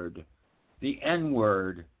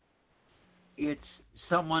N-word, it's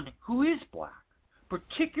someone who is black,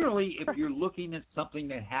 particularly if you're looking at something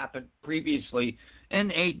that happened previously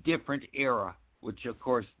in a different era, which, of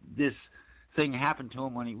course, this thing happened to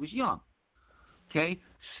him when he was young. Okay,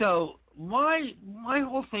 so my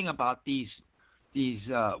whole thing about these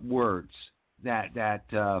words that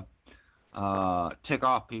tick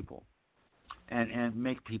off people and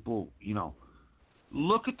make people,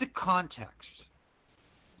 look at the context,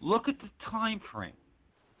 look at the time frame,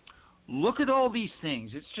 look at all these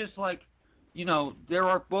things. It's just like, there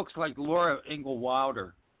are books like Laura Ingalls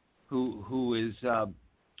Wilder, who is now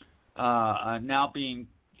being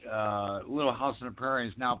Little House on the Prairie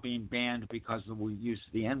is now being banned because of the use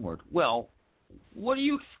of the N-word. Well, what do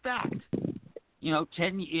you expect?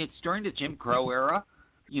 It's during the Jim Crow era.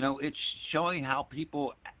 It's showing how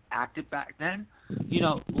people acted back then.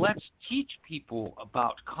 Let's teach people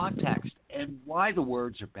about context and why the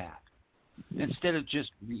words are bad, instead of just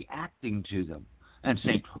reacting to them and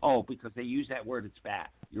saying, oh, because they use that word, it's bad,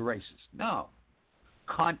 you're racist. No.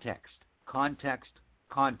 Context.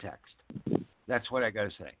 That's what I got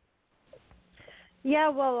to say. Yeah,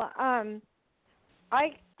 well,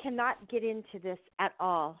 I cannot get into this at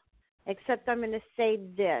all, except I'm going to say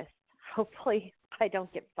this. Hopefully I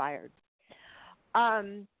don't get fired.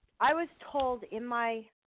 I was told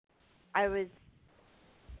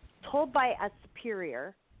by a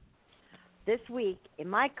superior this week in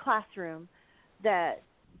my classroom that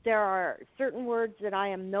there are certain words that I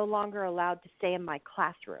am no longer allowed to say in my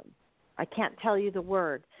classroom. I can't tell you the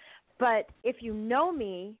word. But if you know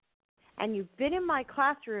me and you've been in my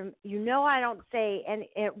classroom, you know I don't say, and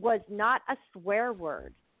it was not a swear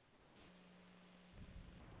word.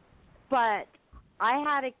 But I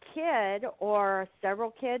had a kid or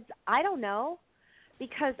several kids, I don't know,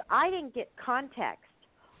 because I didn't get context.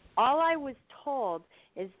 All I was told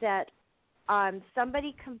is that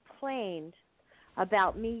somebody complained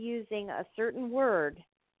about me using a certain word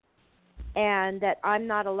and that I'm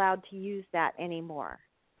not allowed to use that anymore.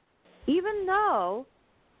 Even though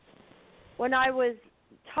when I was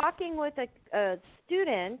talking with a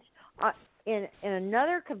student in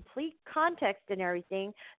another complete context and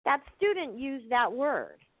everything, that student used that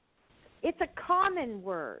word. It's a common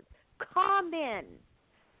word. Common.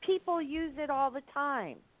 People use it all the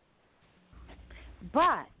time.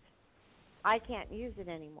 But I can't use it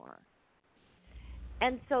anymore.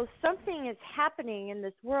 And so something is happening in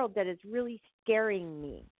this world that is really scaring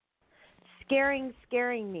me.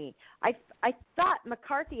 Scaring me. I thought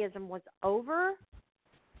McCarthyism was over,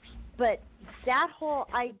 but that whole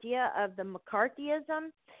idea of the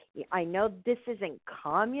McCarthyism, I know this isn't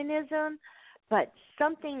communism, but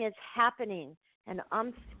something is happening, and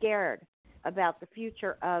I'm scared about the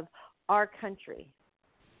future of our country.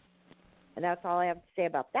 And that's all I have to say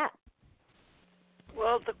about that.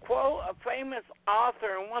 Well, to quote a famous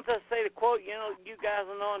author, and once I say the quote, you guys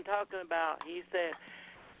will know what I'm talking about. He said,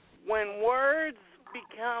 when words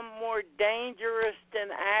become more dangerous than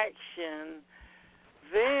action,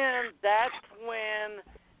 then that's when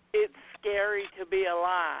it's scary to be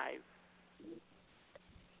alive.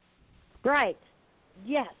 Right.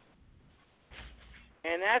 Yes.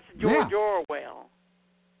 And that's George Orwell.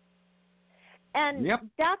 And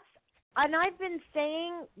and I've been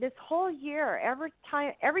saying this whole year, every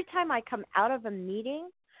time I come out of a meeting,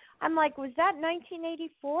 I'm like, was that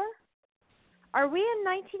 1984? Are we in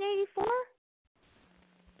 1984?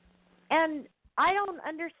 And I don't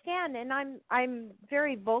understand, and I'm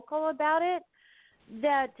very vocal about it,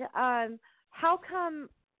 that how come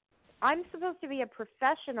I'm supposed to be a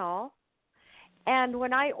professional, and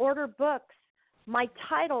when I order books, my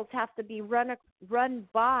titles have to be run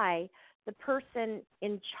by the person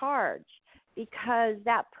in charge, because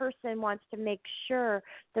that person wants to make sure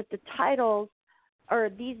that the titles or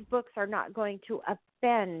these books are not going to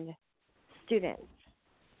offend students.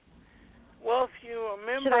 Well, if you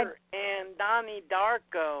remember in Donnie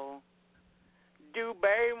Darko, Drew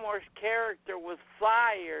Barrymore's character was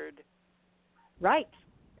fired. Right.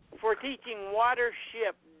 For teaching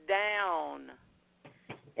Watership Down.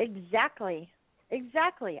 Exactly.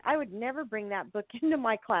 I would never bring that book into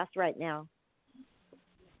my class right now.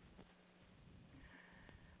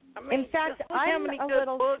 I mean, in fact, I'm a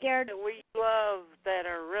little scared. That we love that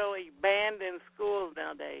are really banned in schools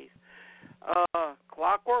nowadays.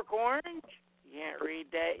 Clockwork Orange. You can't read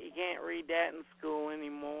that. You can't read that in school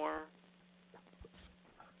anymore.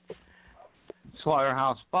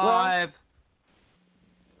 Slaughterhouse 5.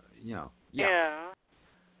 Yeah.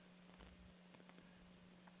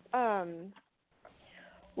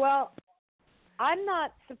 Well, I'm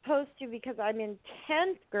not supposed to because I'm in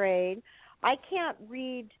 10th grade. I can't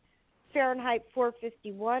read Fahrenheit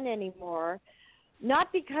 451 anymore,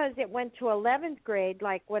 not because it went to 11th grade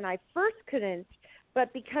like when I first couldn't,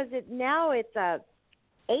 but because now it's a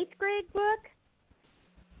 8th grade book,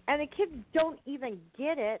 and the kids don't even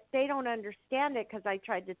get it. They don't understand it because I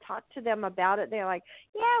tried to talk to them about it. They're like,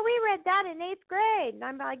 yeah, we read that in 8th grade. And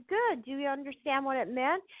I'm like, good. Do you understand what it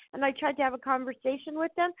meant? And I tried to have a conversation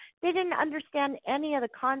with them. They didn't understand any of the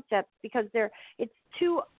concepts because it's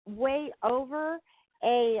too way over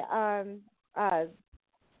a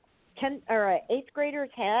 10 or a 8th grader's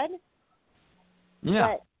head.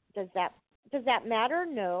 Yeah. But does that matter?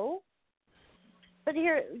 No. But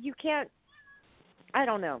here you can't. I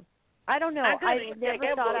don't know. I couldn't even take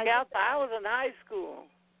that book out. I was in high school.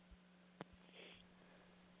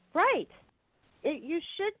 Right. You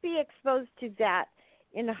should be exposed to that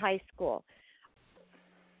in high school.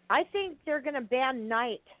 I think they're going to ban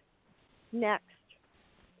Night next.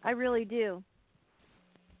 I really do.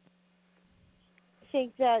 I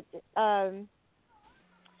think that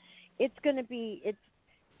it's going to be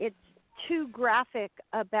it's too graphic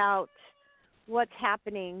about what's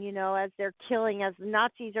happening, as they're killing, as the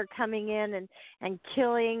Nazis are coming in and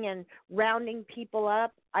killing and rounding people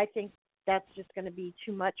up. I think that's just going to be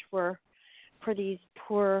too much for these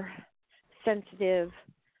poor, sensitive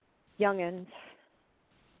youngins.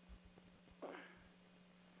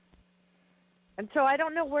 And so I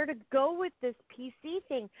don't know where to go with this PC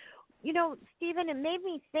thing. Stephen, it made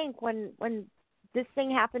me think when this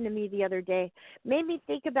thing happened to me the other day, made me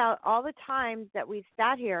think about all the times that we've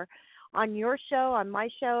sat here on your show, on my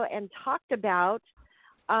show, and talked about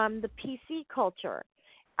the PC culture.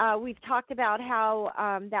 We've talked about how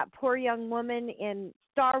that poor young woman in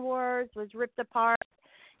Star Wars was ripped apart.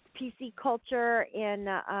 PC culture in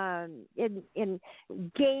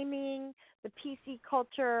gaming, the PC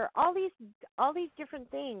culture, all these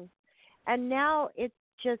different things, and now it's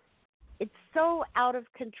so out of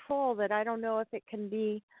control that I don't know if it can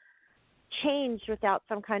be changed without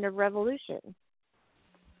some kind of revolution.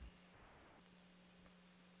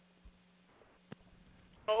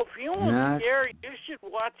 Well, if you want scary, you should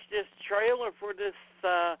watch this trailer for this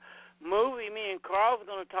movie me and Carl's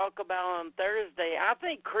going to talk about on Thursday. I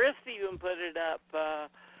think Chris even put it up,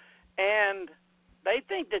 and they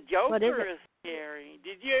think the Joker is scary.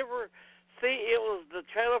 Did you ever see? It was the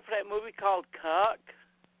trailer for that movie called Cuck.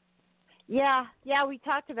 Yeah, we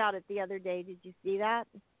talked about it the other day. Did you see that?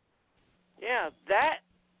 Yeah, that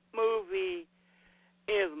movie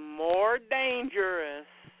is more dangerous,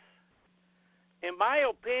 in my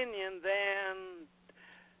opinion, than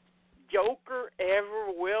Joker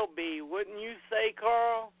ever will be. Wouldn't you say,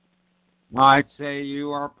 Carl? I'd say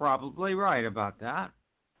you are probably right about that.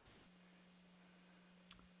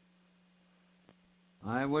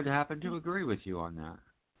 I would happen to agree with you on that.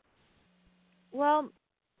 Well,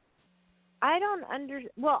 I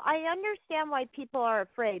understand why people are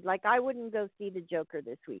afraid. Like, I wouldn't go see the Joker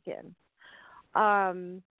this weekend.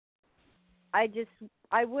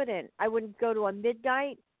 I wouldn't go to a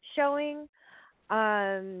midnight showing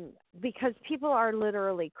because people are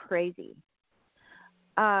literally crazy.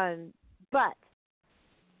 But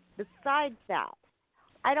besides that,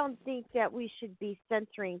 I don't think that we should be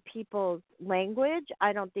censoring people's language.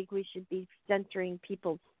 I don't think we should be censoring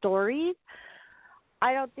people's stories.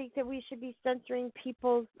 I don't think that we should be censoring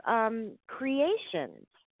people's creations,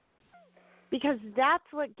 because that's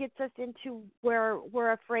what gets us into where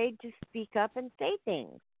we're afraid to speak up and say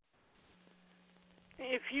things.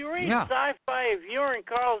 If you read sci-fi, if you're in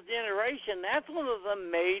Carl's generation, that's one of the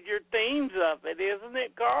major themes of it, isn't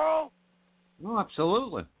it, Carl? Oh,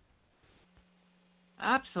 absolutely.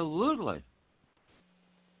 Absolutely.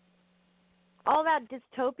 All that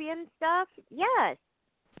dystopian stuff, yes,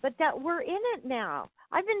 but that we're in it now.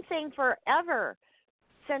 I've been saying forever,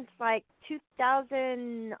 since like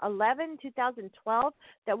 2011, 2012,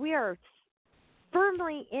 that we are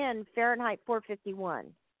firmly in Fahrenheit 451.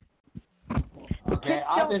 Okay,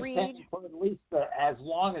 I've been saying for at least as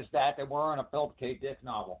long as that we're on a Philip K. Dick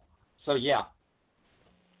novel. So yeah.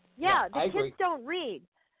 Yeah, the kids agree. don't read,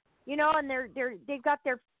 and they've got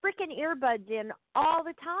their freaking earbuds in all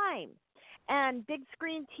the time, and big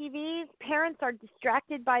screen TVs. Parents are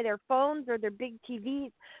distracted by their phones or their big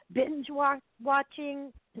TVs, binge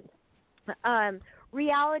watching,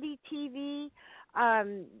 reality TV,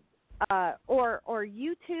 or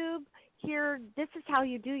YouTube. Here, this is how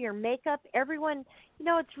you do your makeup. Everyone,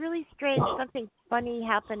 it's really strange. Something funny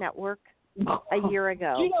happened at work a year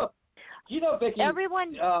ago. Do you know, Vicki?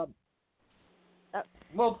 Everyone.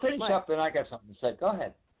 Well, finish what? up, and I got something to say. Go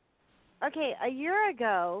ahead. Okay, a year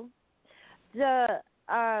ago, the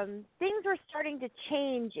things were starting to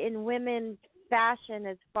change in women's fashion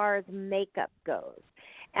as far as makeup goes,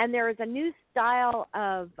 and there was a new style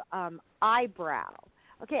of eyebrow.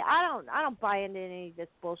 Okay, I don't buy into any of this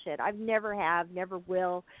bullshit. I've never have, never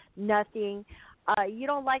will, nothing. You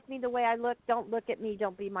don't like me the way I look, don't look at me,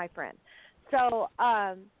 don't be my friend. So,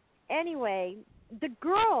 anyway, the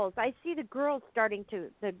girls, I see the girls starting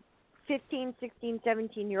to, the 15, 16,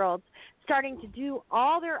 17-year-olds, starting to do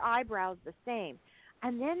all their eyebrows the same.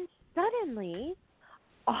 And then suddenly,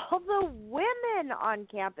 all the women on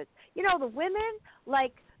campus, the women,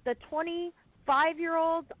 like the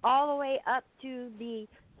 25-year-olds all the way up to the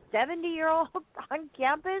 70-year-olds on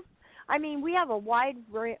campus. I mean, we have a wide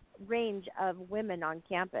range of women on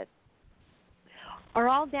campus, are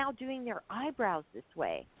all now doing their eyebrows this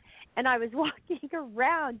way. And I was walking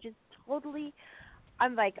around just totally,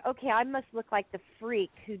 I'm like, okay, I must look like the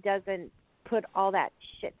freak who doesn't put all that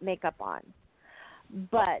shit makeup on.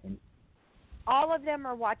 But all of them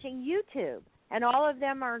are watching YouTube, and all of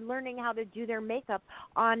them are learning how to do their makeup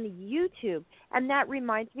on YouTube. And that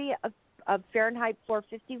reminds me of Fahrenheit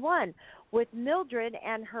 451 with Mildred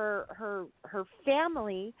and her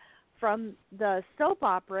family from the soap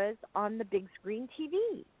operas on the big screen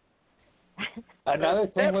TV. Another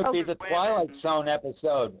thing would be the Twilight Zone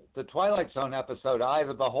episode. The Twilight Zone episode, Eye of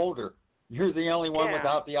the Beholder. You're the only one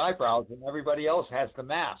without the eyebrows, and everybody else has the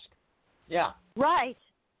mask. Yeah. Right,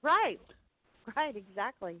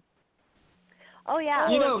 exactly. Oh, yeah.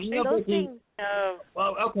 You know, those Vicki, things.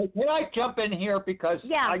 Well, okay, can I jump in here because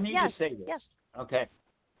I need to say this? Yes. Okay.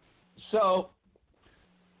 So,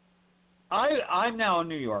 I'm now in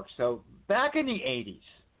New York. So, back in the 80s,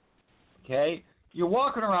 okay, you're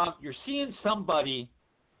walking around, you're seeing somebody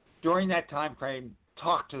during that time frame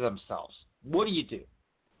talk to themselves. What do?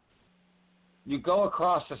 You go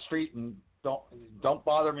across the street and don't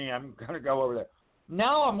bother me, I'm going to go over there.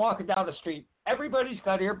 Now I'm walking down the street, everybody's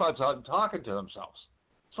got earbuds on talking to themselves.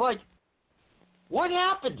 It's like, what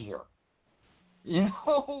happened here?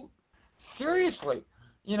 Seriously,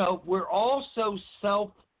 we're all so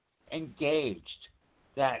self-engaged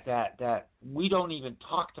that we don't even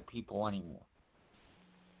talk to people anymore.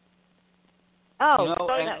 Oh, so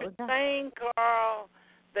you're saying, Carl,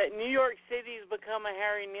 that New York City's become a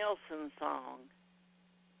Harry Nilsson song?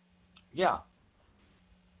 Yeah.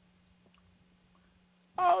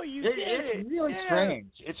 Oh, you did it. It's really strange.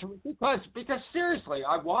 It's because seriously,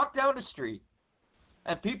 I walk down the street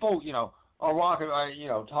and people, are walking,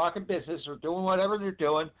 talking business or doing whatever they're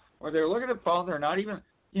doing, or they're looking at the phone. They're not even,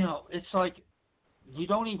 it's like you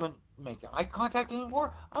don't even make eye contact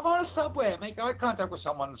anymore. I'm on a subway. I make eye contact with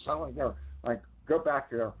someone, and suddenly they're like, go back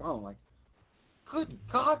to their phone. Like, good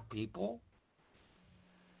God, people.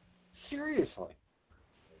 Seriously.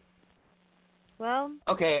 Well.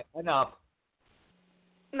 Okay, enough.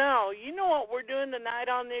 No, you know what we're doing tonight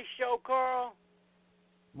on this show, Carl?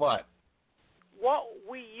 What? What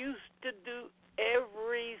we used to do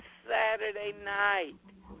every Saturday night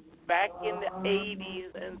back in the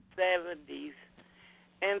 80s and 70s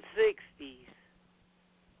and 60s.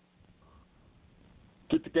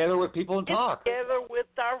 Get together with people and talk. Get together with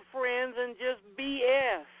our friends and just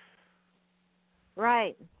BS.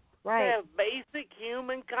 Right. Have basic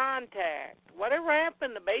human contact. Whatever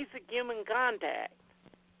happened to basic human contact?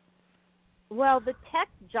 Well, the tech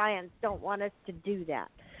giants don't want us to do that.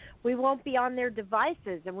 We won't be on their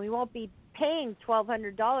devices, and we won't be paying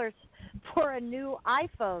 $1,200 for a new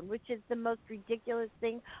iPhone, which is the most ridiculous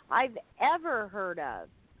thing I've ever heard of.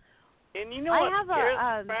 And you know what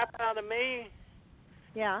scares the crap out of me?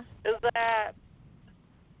 Yeah. Is that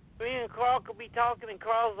me and Carl could be talking, and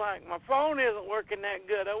Carl's like, my phone isn't working that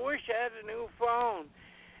good. I wish I had a new phone.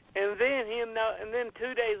 And then and then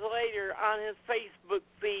 2 days later, on his Facebook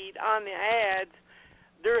feed, on the ads,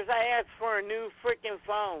 there's ads for a new freaking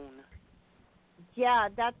phone. Yeah,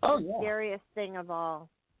 that's the scariest thing of all.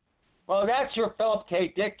 Well, that's your Philip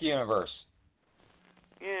K. Dick universe.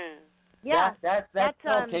 Yeah. Yeah. That's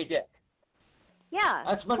Philip K. Dick. Yeah.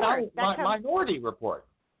 That's Minority Report.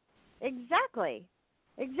 Exactly.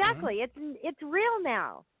 Mm-hmm. It's real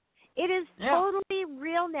now. It is totally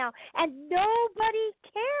real now, and nobody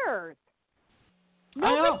cares.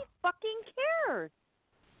 Nobody fucking cares.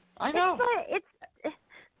 I know.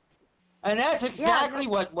 And that's exactly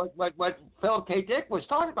what Philip K. Dick was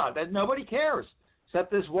talking about. That nobody cares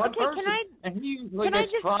except this one person, and he usually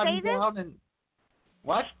gets trodden down. And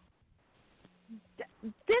what?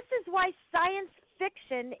 This is why science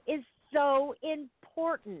fiction is so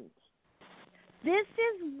important. This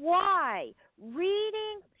is why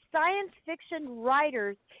reading science fiction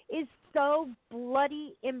writers is so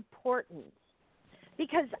bloody important.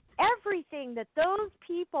 Because everything that those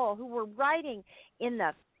people who were writing in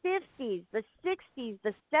the 50s, the 60s,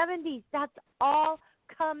 the 70s, that's all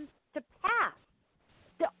comes to pass.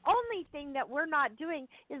 The only thing that we're not doing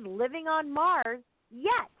is living on Mars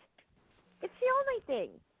yet. It's the only thing.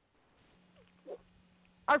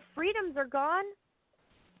 Our freedoms are gone.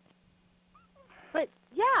 But,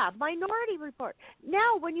 yeah, Minority Report.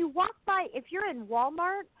 Now, when you walk by, if you're in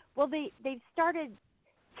Walmart, well, they've started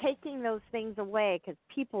taking those things away because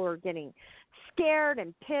people were getting scared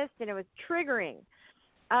and pissed, and it was triggering.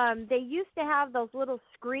 They used to have those little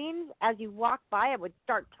screens as you walk by. It would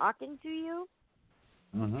start talking to you,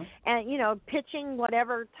 and, pitching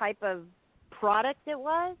whatever type of product it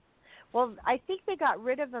was. Well, I think they got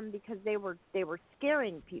rid of them because they were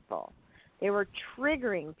scaring people. They were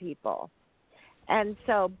triggering people. And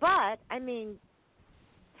so, but, I mean,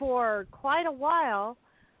 for quite a while,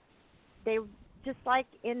 they, just like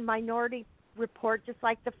in Minority Report, just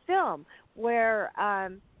like the film, where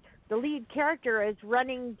the lead character is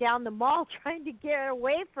running down the mall trying to get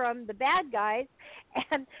away from the bad guys,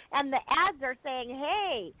 and the ads are saying,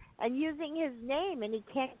 hey, and using his name, and he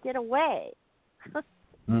can't get away.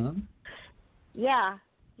 Yeah,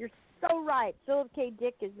 you're so right. Philip K.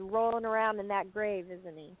 Dick is rolling around in that grave,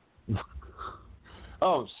 isn't he?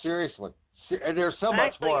 Oh, seriously. There's so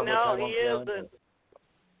much more of it. No, he isn't.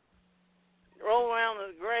 Rolling around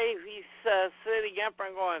in the grave, he's sitting up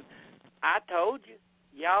and going, I told you.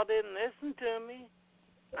 Y'all didn't listen to me.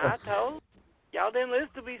 I told you. Y'all didn't listen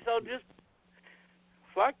to me, so just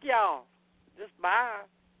fuck y'all. Just bye.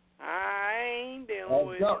 I ain't dealing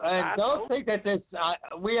with it. And don't think that this,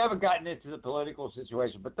 we haven't gotten into the political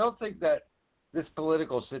situation, but don't think that this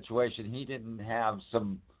political situation, he didn't have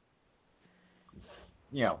some,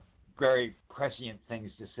 very prescient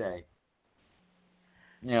things to say.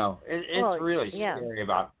 It's really scary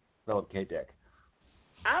about Philip K. Dick.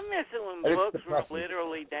 I miss it when books were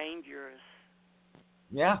literally dangerous.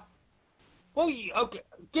 Yeah. Well, okay,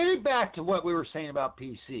 getting back to what we were saying about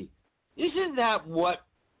PC, isn't that what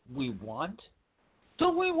we want?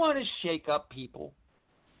 Don't we want to shake up people?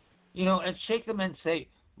 And shake them and say,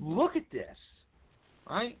 look at this,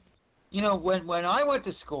 right? When I went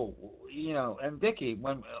to school, and Vicki,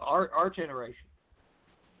 when our generation,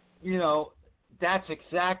 that's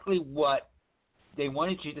exactly what they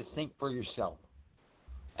wanted you to think for yourself.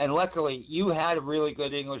 And luckily, you had a really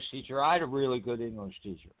good English teacher. I had a really good English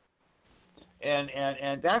teacher. And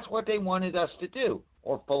that's what they wanted us to do,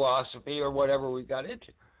 or philosophy, or whatever we got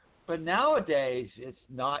into. But nowadays, it's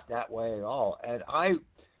not that way at all. And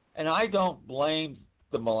I don't blame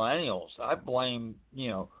the millennials. I blame,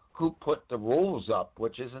 who put the rules up,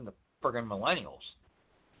 which isn't the friggin' millennials.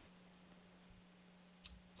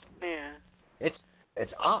 Yeah.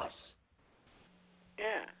 It's us.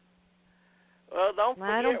 Yeah. Well, don't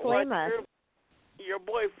forget what your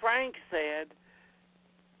boy Frank said.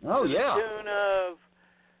 Oh, yeah. To the tune of,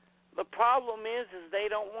 the problem is they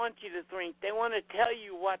don't want you to think. They want to tell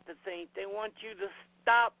you what to think. They want you to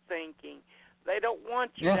stop thinking. They don't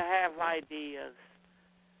want you to have ideas.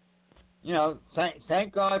 You know,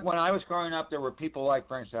 thank God when I was growing up, there were people like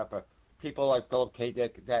Frank Zappa, people like Philip K.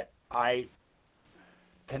 Dick that I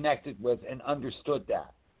connected with and understood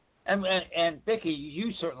that. And Vicki,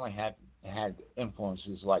 you certainly had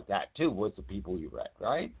influences like that too with the people you read,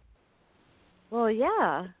 right? Well,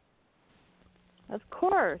 yeah, of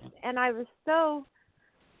course. And I was so,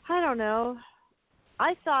 I don't know.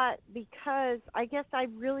 I thought, because I guess I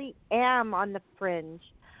really am on the fringe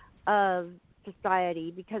of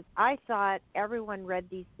society, because I thought everyone read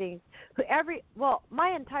these things.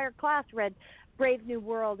 My entire class read Brave New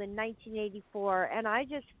World in 1984, and I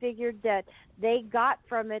just figured that they got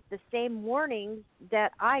from it the same warnings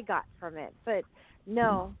that I got from it. But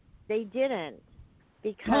no, they didn't,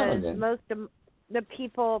 because most of the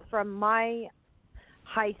people from my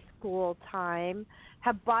high school time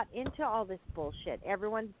have bought into all this bullshit.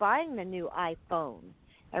 Everyone's buying the new iPhone.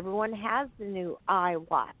 Everyone has the new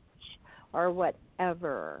iWatch or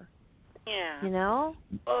whatever. Yeah. You know?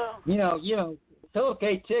 You know, Philip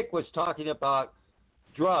K. Dick was talking about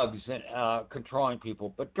drugs and controlling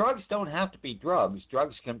people, but drugs don't have to be drugs.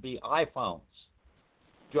 Drugs can be iPhones.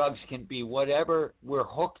 Drugs can be whatever we're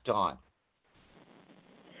hooked on.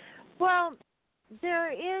 Well,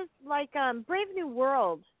 there is like Brave New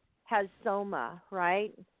World has Soma,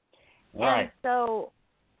 right? Right. And so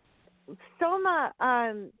Soma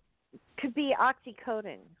could be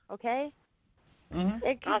oxycodone, okay? Mm-hmm.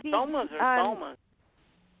 It could be Somas are Somas.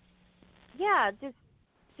 Yeah, just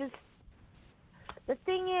the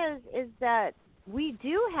thing is that we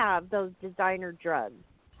do have those designer drugs,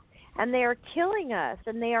 and they are killing us,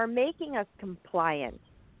 and they are making us compliant,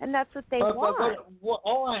 and that's what they want. But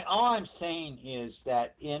all I'm saying is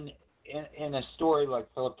that in a story like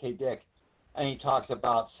Philip K. Dick, and he talks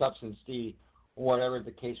about substance D, whatever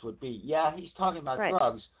the case would be. Yeah, he's talking about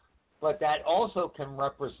drugs, but that also can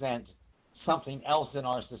represent something else in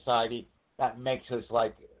our society that makes us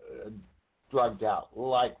like drugged out,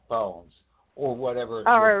 like phones or whatever it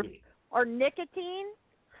would be. Or nicotine.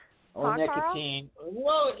 Or nicotine. Carl?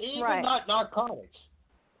 Well, even not narcotics.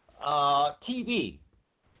 TV.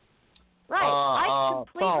 Right. I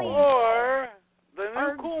completely. Or the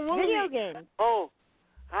new cool movie. Video games. Oh,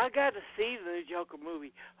 I got to see the new Joker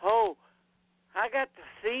movie. Oh, I got to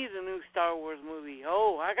see the new Star Wars movie.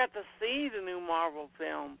 Oh, I got to see the new Marvel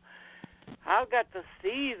film. I got to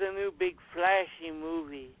see the new big flashy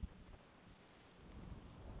movie.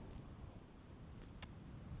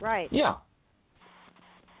 Right. Yeah.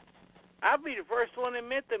 I'll be the first one to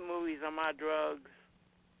admit that movies are my drugs.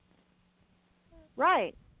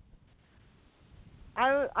 Right.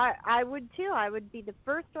 I would too. I would be the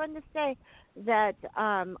first one to say that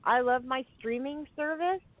I love my streaming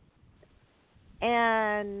service.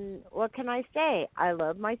 And what can I say? I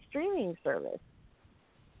love my streaming service.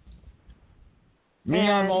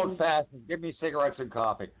 I'm old fashioned. Give me cigarettes and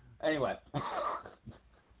coffee. Anyway.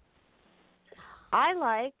 I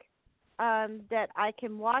like that I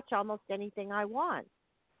can watch almost anything I want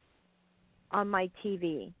on my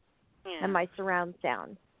TV and my surround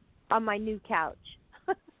sound on my new couch.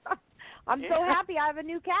 I'm so happy I have a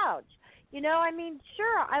new couch. You know, I mean,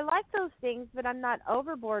 sure, I like those things, but I'm not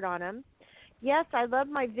overboard on them. Yes, I love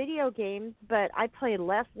my video games, but I play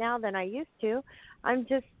less now than I used to. I'm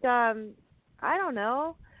just, I don't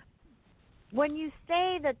know. When you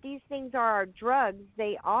say that these things are our drugs,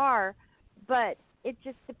 they are, but it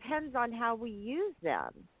just depends on how we use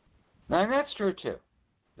them. And that's true, too.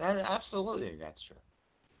 That's true.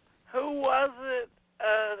 Who was it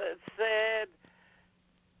that said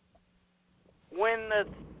when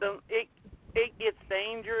it gets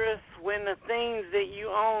dangerous when the things that you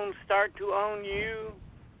own start to own you?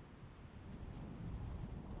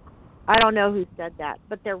 I don't know who said that,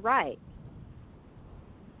 but they're right.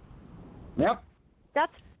 Yep.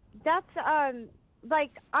 That's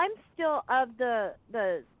like I'm still of the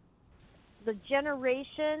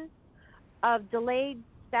generation of delayed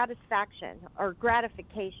satisfaction or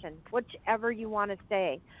gratification, whichever you want to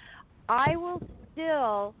say. I will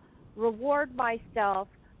still reward myself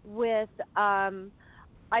with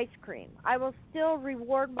ice cream. I will still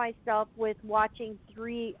reward myself with watching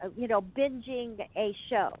binging a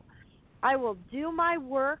show. I will do my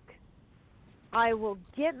work. I will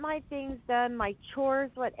get my things done, my chores,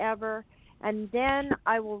 whatever, and then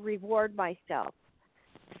I will reward myself.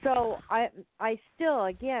 So I still,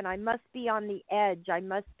 again, I must be on the edge. I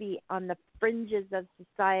must be on the fringes of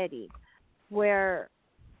society where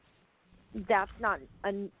that's not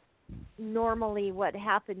normally what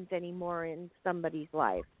happens anymore in somebody's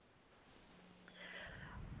life.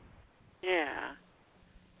 Yeah.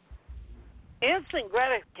 instant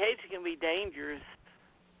gratification can be dangerous.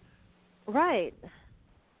 Right.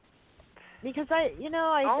 Because I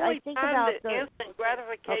think time about that the instant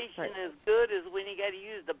gratification is good is when you got to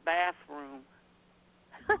use the bathroom.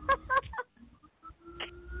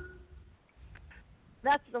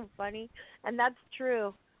 That's so funny, and that's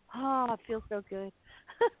true. Oh, it feels so good.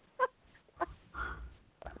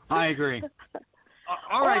 I agree.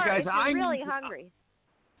 All right, guys. I'm really hungry.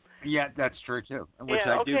 Yeah, that's true too, which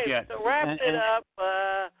yeah, I do get. So wrap it up.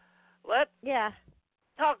 Let's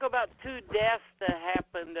talk about 2 deaths that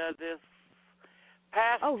happened this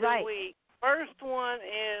past 2 weeks. First one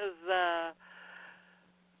is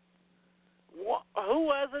who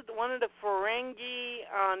was it? One of the Ferengi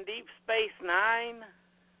on Deep Space Nine.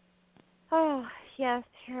 Oh yes,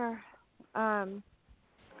 sure.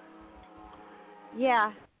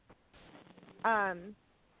 Yeah.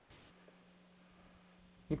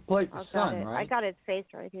 He played the son, right? I got his face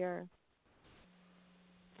right here.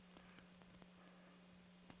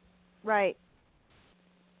 Right.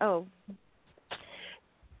 Oh.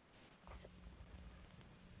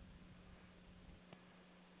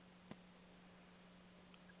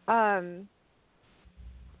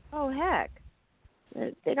 Oh heck.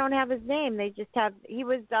 They don't have his name. They just have he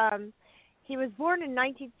was born in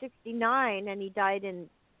 1969 and he died in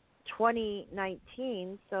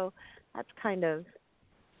 2019, so that's kind of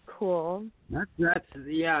cool. That's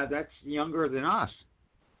younger than us.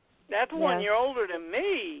 That's 1 year older than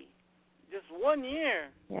me. Just 1 year.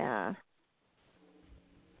 Yeah.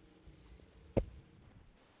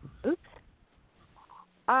 Oops.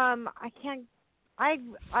 I can't.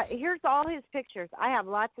 Here's all his pictures. I have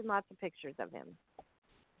lots and lots of pictures of him.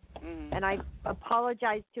 And I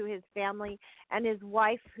apologize to his family and his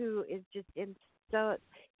wife, who is just in so.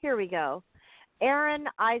 Here we go. Aaron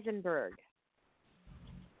Eisenberg.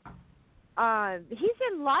 He's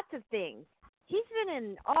in lots of things. He's been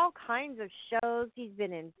in all kinds of shows. He's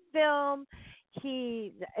been in film.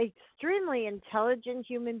 He's an extremely intelligent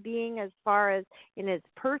human being as far as in his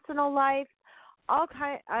personal life.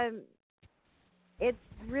 It's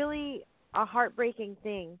really a heartbreaking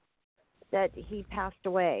thing that he passed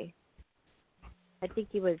away. I think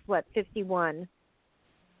he was 51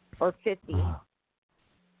 or 50.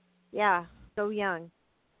 Yeah, so young.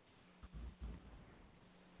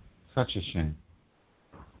 Such a shame.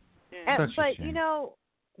 But you know,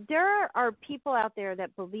 there are people out there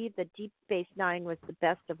that believe that Deep Space Nine was the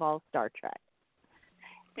best of all Star Trek,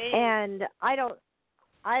 and I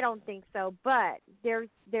don't think so. But there's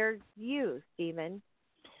you, Stephen.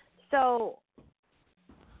 So,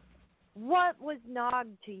 what was Nog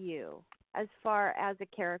to you as far as a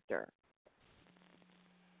character?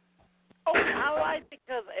 Oh, I liked it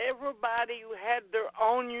because everybody had their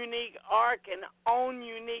own unique arc and own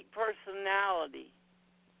unique personality.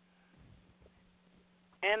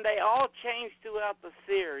 And they all changed throughout the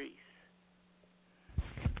series.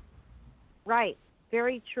 Right.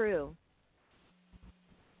 Very true.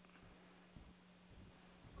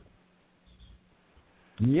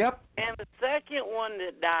 Yep. And the second one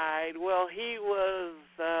that died, well, he was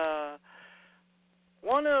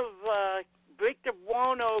one of Victor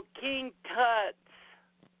Buono, King Tut's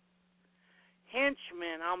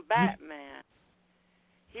henchmen on Batman.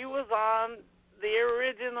 He was on the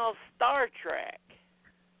original Star Trek.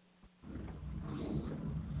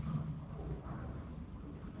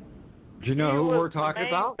 Do you know who we're talking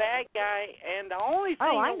about? Bad guy, and the only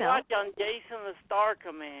thing to watch on Jason the Star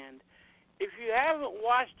Command, if you haven't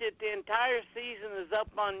watched it, the entire season is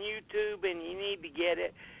up on YouTube, and you need to get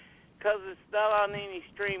it because it's not on any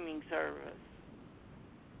streaming service.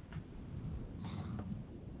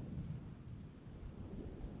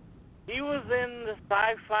 He was in the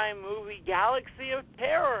sci-fi movie Galaxy of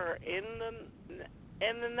Terror in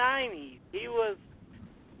the 90s. He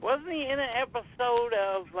wasn't he in an episode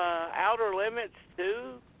of Outer Limits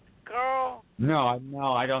too, Carl? No,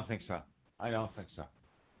 I don't think so. He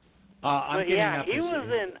was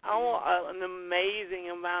in an amazing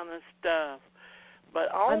amount of stuff. But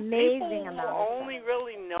people only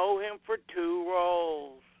really know him for 2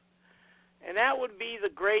 roles. And that would be the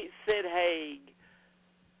great Sid Haig,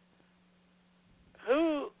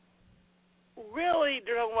 who really,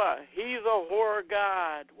 he's a horror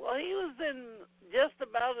god. Well, he was in just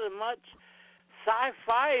about as much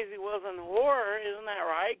sci-fi as he was in horror. Isn't that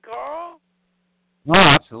right, Carl? Oh,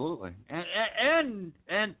 absolutely. And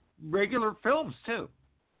regular films, too.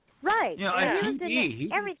 Right. You know, and TV.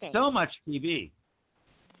 He everything. So much TV.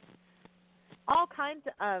 All kinds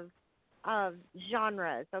of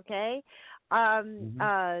genres, okay?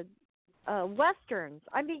 westerns.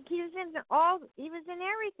 I mean, he was in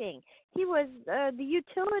everything. He was the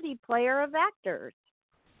utility player of actors.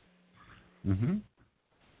 Mhm.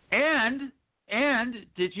 And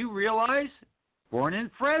did you realize born in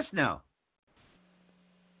Fresno?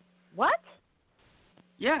 What?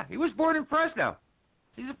 Yeah, he was born in Fresno.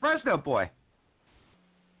 He's a Fresno boy.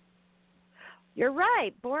 You're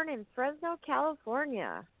right. Born in Fresno,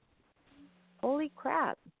 California. Holy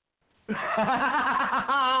crap.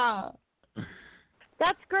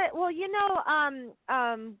 That's great. Well,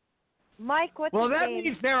 Mike, what's his name? Well, that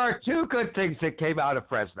means there are two good things that came out of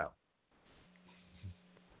Fresno.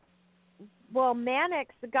 Well,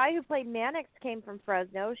 Mannix, the guy who played Mannix came from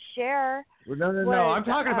Fresno. Cher. Well, no. was, I'm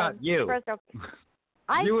talking about you. Fresno.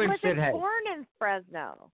 I You and wasn't Sid Haig. born in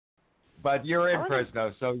Fresno. But you're in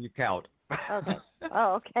Fresno, so you count. Okay.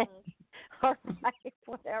 Oh, okay. All right.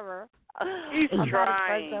 Whatever. He's I'm trying. not a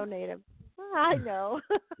Fresno native. I know.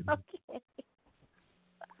 Okay.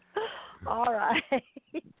 All right.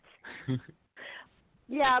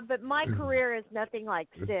 Yeah, but my career is nothing like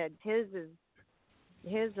Sid's. His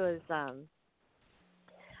was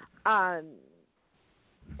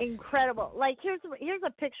incredible. Like here's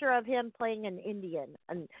a picture of him playing an Indian,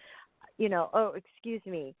 and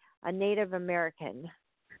a Native American.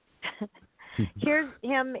 Here's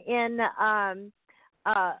him in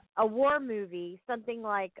a war movie, something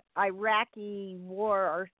like Iraqi War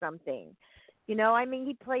or something. I mean,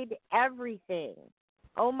 he played everything.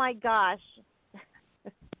 Oh my gosh.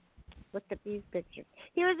 Look at these pictures.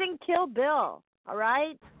 He was in Kill Bill, all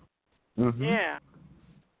right? Mm-hmm. Yeah.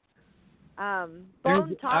 Bone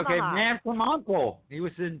Tomahawk. Okay, Man from U.N.C.L.E. He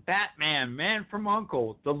was in Batman, Man from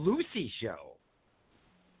U.N.C.L.E., The Lucy Show.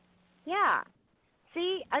 Yeah.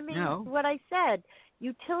 See, I mean, what I said,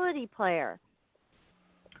 utility player.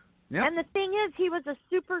 Yep. And the thing is, he was a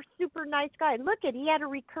super, super nice guy. Look he had a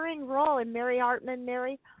recurring role in Mary Hartman.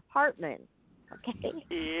 Okay?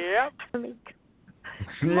 Yep. I mean,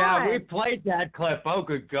 yeah, we played that clip. Oh,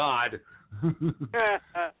 good God.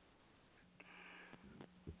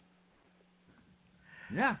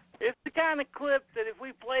 Yeah. It's the kind of clip that if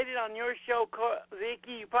we played it on your show,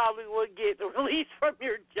 Vicki, you probably would get released from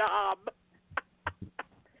your job.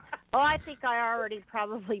 Oh, I think I already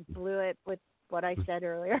probably blew it with what I said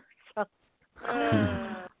earlier. So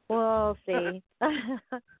we'll see. Well,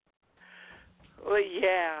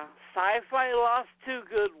 yeah. Sci-Fi lost two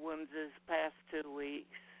good ones this past 2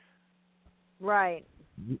 weeks. Right.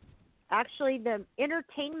 Actually, the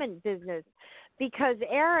entertainment business, because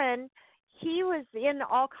Aaron, he was in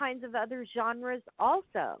all kinds of other genres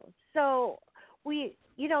also. So the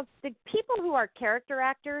people who are character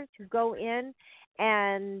actors who go in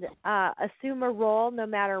and assume a role no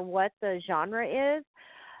matter what the genre is,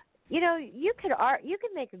 you could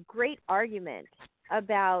make a great argument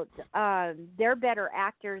about they're better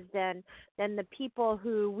actors than the people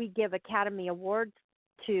who we give Academy Awards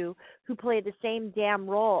to, who play the same damn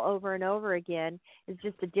role over and over again. It's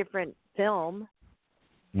just a different film.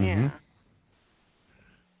 Mm-hmm.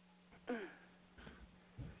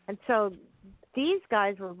 And so these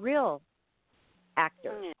guys were real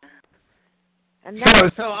actors. Yeah. And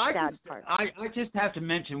that's the I sad part. I just have to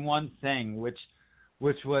mention one thing, which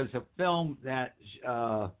was a film that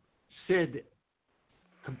Sid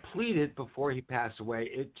completed before he passed away.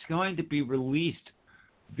 It's going to be released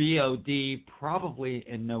VOD probably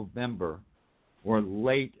in November or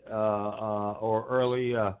late or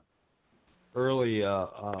early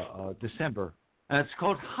December, and it's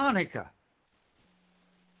called Hanukkah.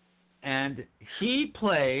 And he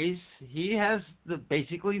has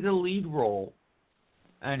basically the lead role,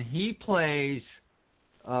 and he plays.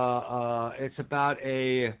 It's about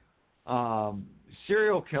a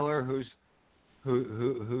serial killer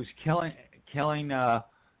who's killing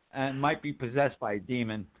and might be possessed by a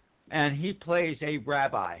demon, and he plays a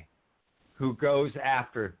rabbi who goes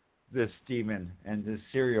after this demon and this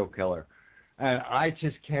serial killer. And I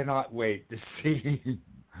just cannot wait to see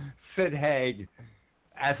Sid Haig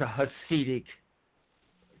as a Hasidic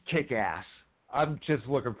kick-ass. I'm just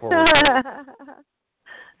looking forward to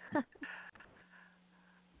it.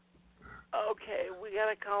 Okay, we got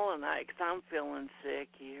to call tonight because I'm feeling sick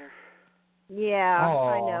here. Yeah,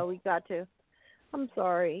 Aww. I know. We got to. I'm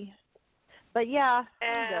sorry. But, yeah,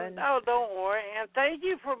 I'm done. Oh, don't worry. And thank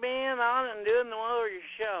you for being on and doing the Warrior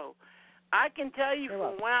Show. I can tell you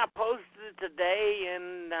from when I posted it today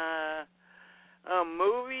in a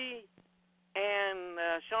movie and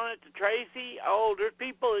showing it to Tracy, there's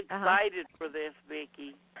people excited for this,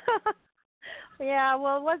 Vicki. Yeah,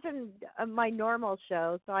 well, it wasn't my normal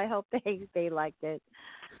show, so I hope they liked it.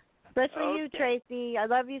 Especially you, Tracy. I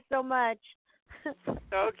love you so much.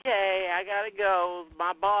 Okay, I gotta go.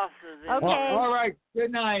 My boss is in. Okay. All right.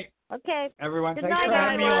 Good night, Okay. everyone. Good Thanks night, for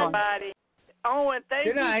having me on. everybody. Oh, and thank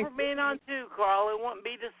Good you night. for being on too, Carl. It wouldn't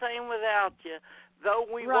be the same without you. Though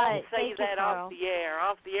we Right. won't say Thank you, that Carl. off the air.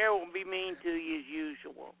 Off the air, we'll be mean to you as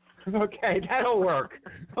usual. Okay, that'll work.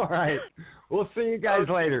 All right. We'll see you guys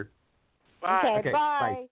later. Bye. Okay,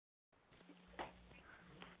 bye.